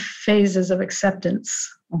different phases of acceptance.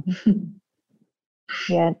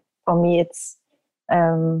 Yeah, for me, it's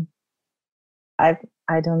I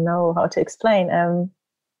don't know how to explain.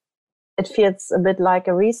 It feels a bit like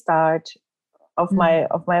a restart of my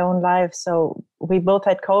own life. So we both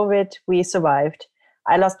had COVID. We survived.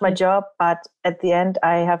 I lost my job, but at the end,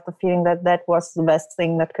 I have the feeling that was the best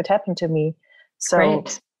thing that could happen to me. So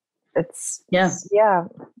Great. So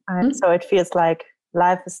it feels like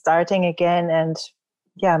life is starting again, and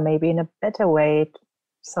maybe in a better way.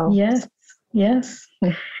 So yes.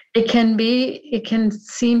 It can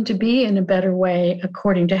seem to be in a better way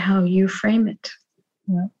according to how you frame it.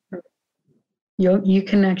 Yeah. You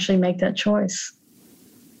can actually make that choice.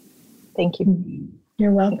 Thank you.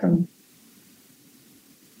 You're welcome.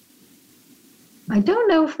 I don't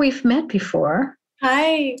know if we've met before.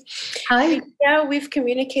 Hi. Yeah, we've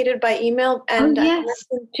communicated by email, and I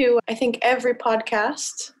listened to, I think, every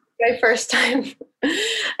podcast. My first time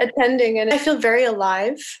attending, and I feel very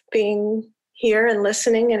alive being here and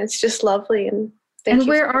listening, and it's just lovely. And thank you.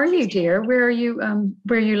 Where are you, dear? Where are you?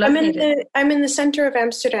 Where are you located? I'm in the center of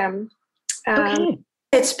Amsterdam. Okay.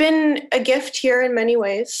 It's been a gift here in many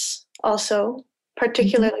ways. Also,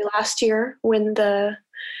 particularly last year when the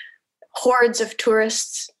hordes of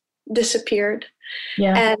tourists disappeared.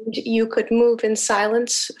 Yeah. And you could move in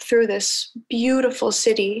silence through this beautiful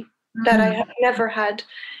city that I have never had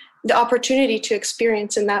the opportunity to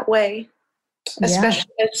experience in that way,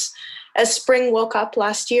 especially as spring woke up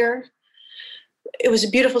last year. It was a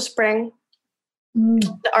beautiful spring.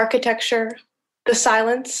 The architecture, the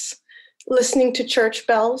silence, listening to church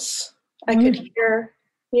bells. I could hear,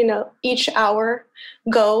 each hour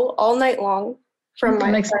go all night long from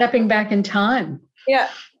my like stepping back in time. Yeah.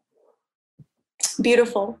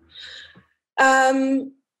 Beautiful.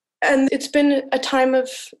 And it's been a time of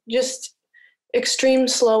just extreme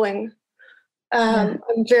slowing.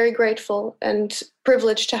 I'm very grateful and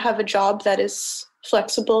privileged to have a job that is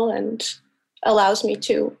flexible and allows me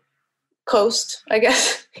to coast, I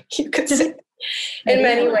guess you could say, in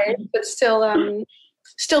many ways, but still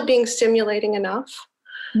being stimulating enough.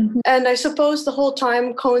 And I suppose the whole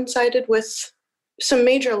time coincided with some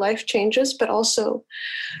major life changes, but also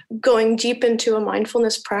going deep into a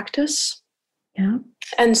mindfulness practice. Yeah.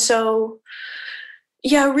 And so,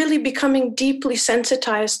 yeah, really becoming deeply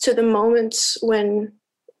sensitized to the moments when,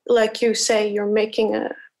 like you say, you're making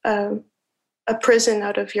a prison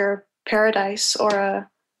out of your paradise or a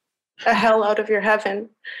hell out of your heaven.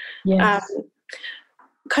 Yes.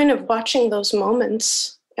 Kind of watching those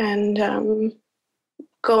moments and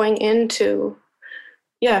going into,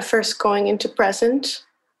 first going into present,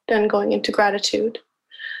 then going into gratitude.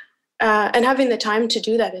 And having the time to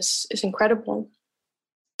do that is incredible.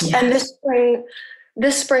 Yes. And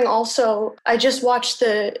this spring also, I just watched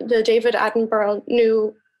the David Attenborough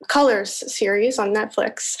new Colors series on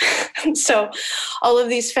Netflix. So all of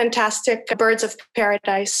these fantastic birds of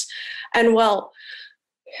paradise. And well,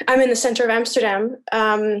 I'm in the center of Amsterdam,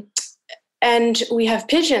 and we have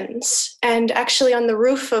pigeons. And actually on the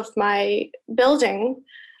roof of my building,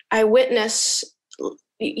 I witness,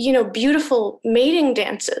 beautiful mating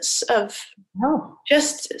dances of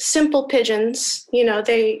just simple pigeons.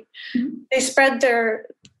 They spread their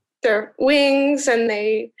wings and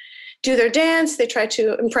they do their dance. They try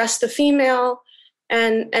to impress the female,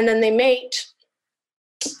 and then they mate.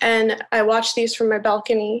 And I watch these from my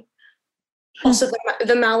balcony. Also,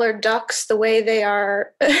 the mallard ducks, the way they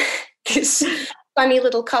are these funny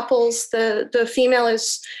little couples. The female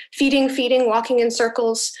is feeding, walking in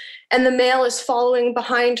circles, and the male is following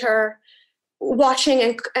behind her,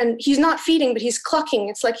 watching, and he's not feeding, but he's clucking.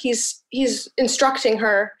 It's like he's instructing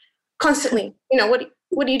her constantly.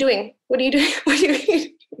 What are you doing? What are you doing? What are you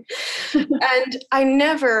doing? And I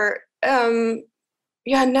never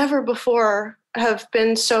before have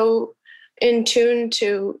been so in tune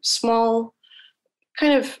to small,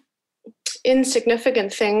 kind of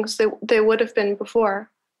insignificant things that they would have been before.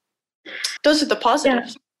 Those are the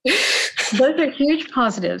positives. Yeah. Those are huge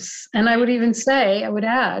positives. And I would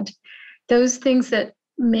add, those things that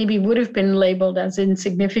maybe would have been labeled as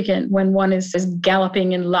insignificant when one is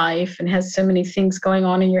galloping in life and has so many things going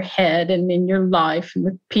on in your head and in your life and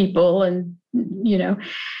with people and,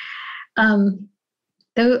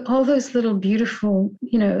 all those little beautiful,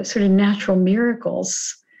 sort of natural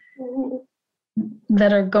miracles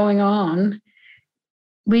that are going on,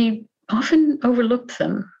 we often overlooked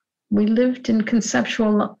them. We lived in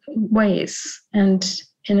conceptual ways, and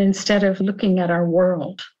instead of looking at our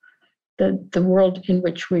world, the world in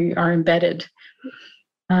which we are embedded.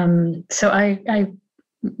 So I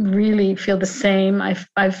really feel the same.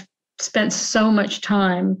 I've spent so much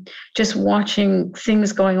time just watching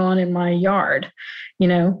things going on in my yard,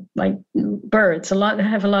 like birds. I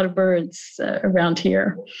have a lot of birds around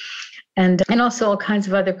here, and also all kinds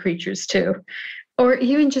of other creatures too, or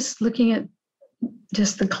even just looking at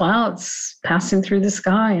just the clouds passing through the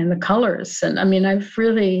sky and the colors. And I mean,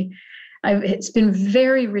 it's been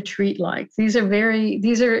very retreat-like. These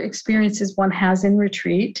are experiences one has in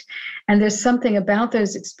retreat. And there's something about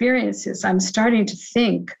those experiences I'm starting to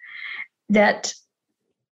think that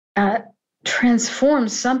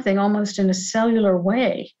transforms something almost in a cellular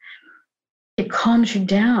way. It calms you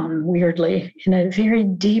down weirdly in a very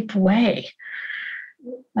deep way.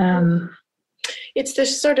 It's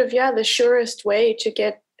this sort of, the surest way to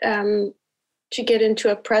get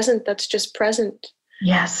into a present that's just present.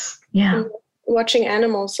 Yes. Yeah. And watching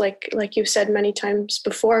animals, like you've said many times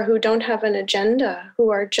before, who don't have an agenda, who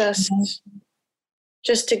are just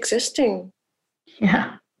existing.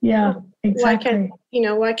 Yeah. Yeah. Exactly.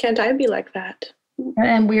 Why can't I be like that?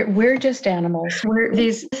 And we're just animals. We're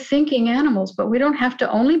these thinking animals, but we don't have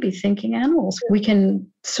to only be thinking animals. We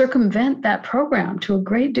can circumvent that program to a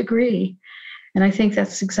great degree. And I think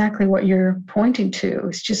that's exactly what you're pointing to.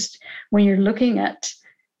 It's just when you're looking at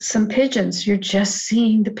some pigeons, you're just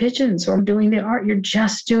seeing the pigeons, or doing the art, you're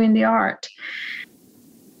just doing the art.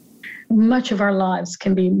 Much of our lives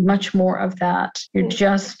can be much more of that. You're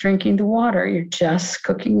just drinking the water, you're just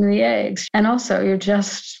cooking the eggs, and also you're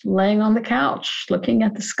just laying on the couch looking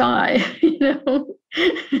at the sky.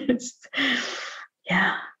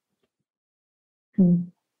 Yeah.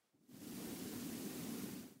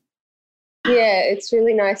 Yeah, it's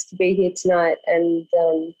really nice to be here tonight, and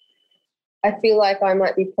I feel like I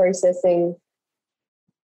might be processing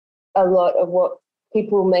a lot of what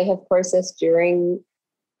people may have processed during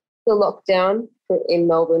the lockdown in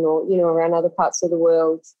Melbourne or, around other parts of the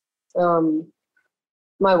world.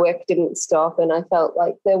 My work didn't stop, and I felt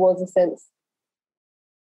like there was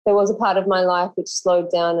a part of my life which slowed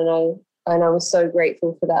down, and I was so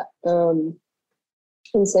grateful for that.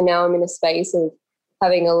 And so now I'm in a space of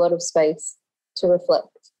having a lot of space to reflect.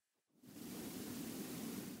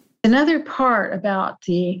 Another part about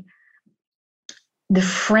the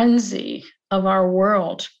frenzy of our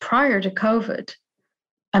world prior to COVID,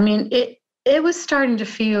 I mean, it was starting to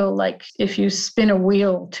feel like if you spin a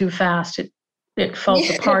wheel too fast, it falls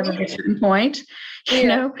apart at a certain point, you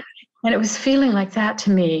know? And it was feeling like that to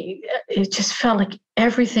me. It just felt like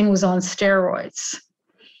everything was on steroids.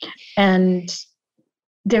 And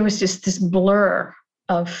there was just this blur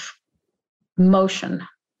of motion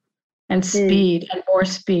and speed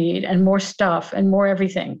and more stuff and more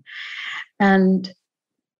everything. And,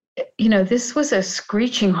 you know, this was a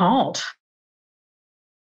screeching halt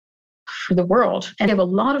for the world, and gave a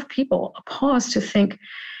lot of people a pause to think,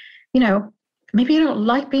 you know, maybe I don't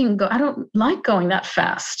like going that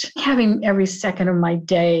fast. Having every second of my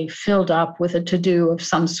day filled up with a to-do of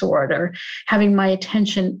some sort, or having my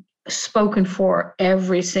attention spoken for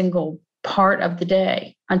every single part of the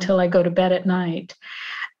day until I go to bed at night.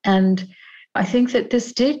 And I think that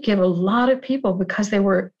this did give a lot of people, because they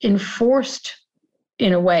were enforced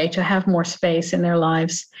in a way to have more space in their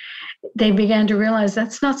lives, they began to realize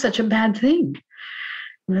that's not such a bad thing.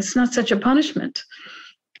 It's not such a punishment.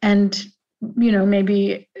 And, you know,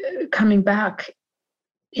 maybe coming back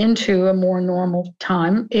into a more normal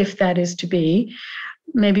time, if that is to be,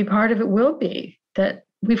 maybe part of it will be that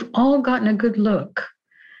we've all gotten a good look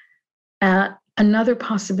at another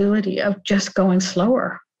possibility of just going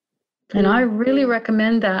slower. And I really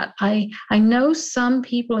recommend that. I know some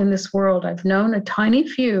people in this world, I've known a tiny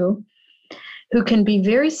few who can be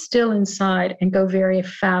very still inside and go very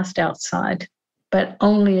fast outside, but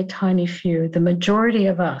only a tiny few. The majority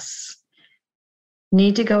of us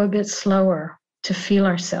need to go a bit slower to feel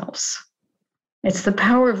ourselves. It's the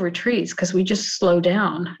power of retreats, because we just slow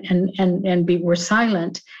down and we're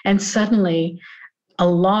silent, and suddenly a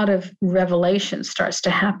lot of revelation starts to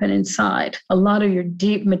happen inside. A lot of your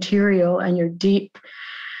deep material and your deep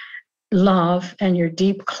love and your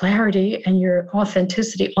deep clarity and your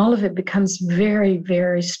authenticity, all of it becomes very,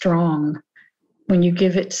 very strong when you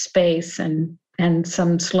give it space and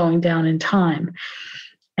some slowing down in time.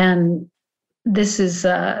 And this is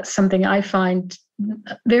something I find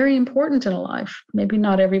very important in life. Maybe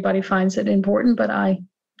not everybody finds it important, but I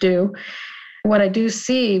do. What I do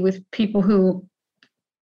see with people who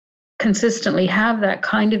consistently have that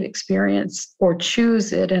kind of experience, or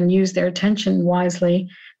choose it and use their attention wisely,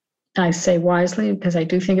 I say wisely because I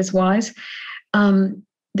do think it's wise,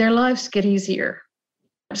 their lives get easier.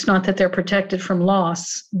 It's not that they're protected from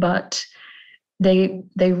loss, but they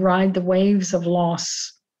ride the waves of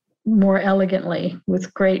loss more elegantly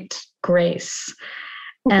with great grace.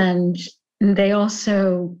 And they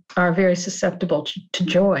also are very susceptible to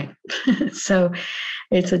joy. So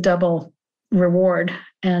it's a double reward.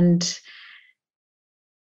 And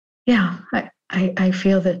yeah, I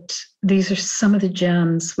feel that these are some of the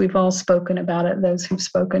gems. We've all spoken about it, those who've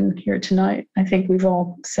spoken here tonight. I think we've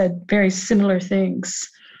all said very similar things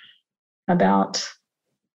about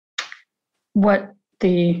what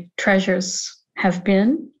the treasures have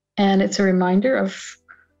been. And it's a reminder of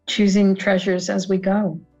choosing treasures as we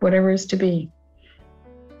go, whatever is to be.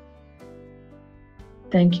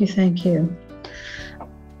 Thank you, thank you.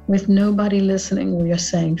 With nobody listening, we are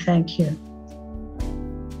saying thank you.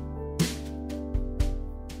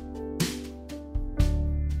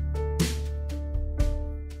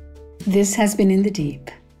 This has been In the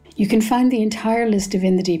Deep. You can find the entire list of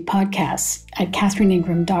In the Deep podcasts at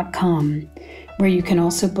katherineingram.com, where you can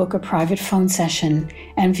also book a private phone session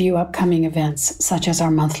and view upcoming events such as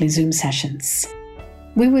our monthly Zoom sessions.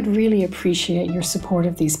 We would really appreciate your support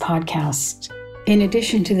of these podcasts. In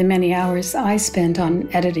addition to the many hours I spend on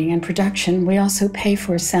editing and production, we also pay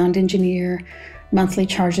for a sound engineer, monthly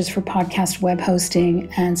charges for podcast web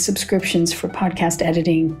hosting, and subscriptions for podcast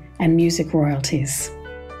editing and music royalties.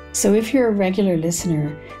 So if you're a regular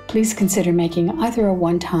listener, please consider making either a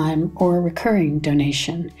one-time or a recurring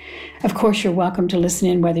donation. Of course, you're welcome to listen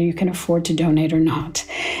in whether you can afford to donate or not.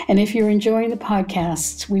 And if you're enjoying the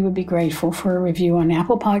podcasts, we would be grateful for a review on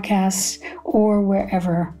Apple Podcasts or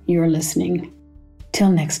wherever you're listening. Till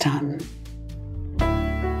next time.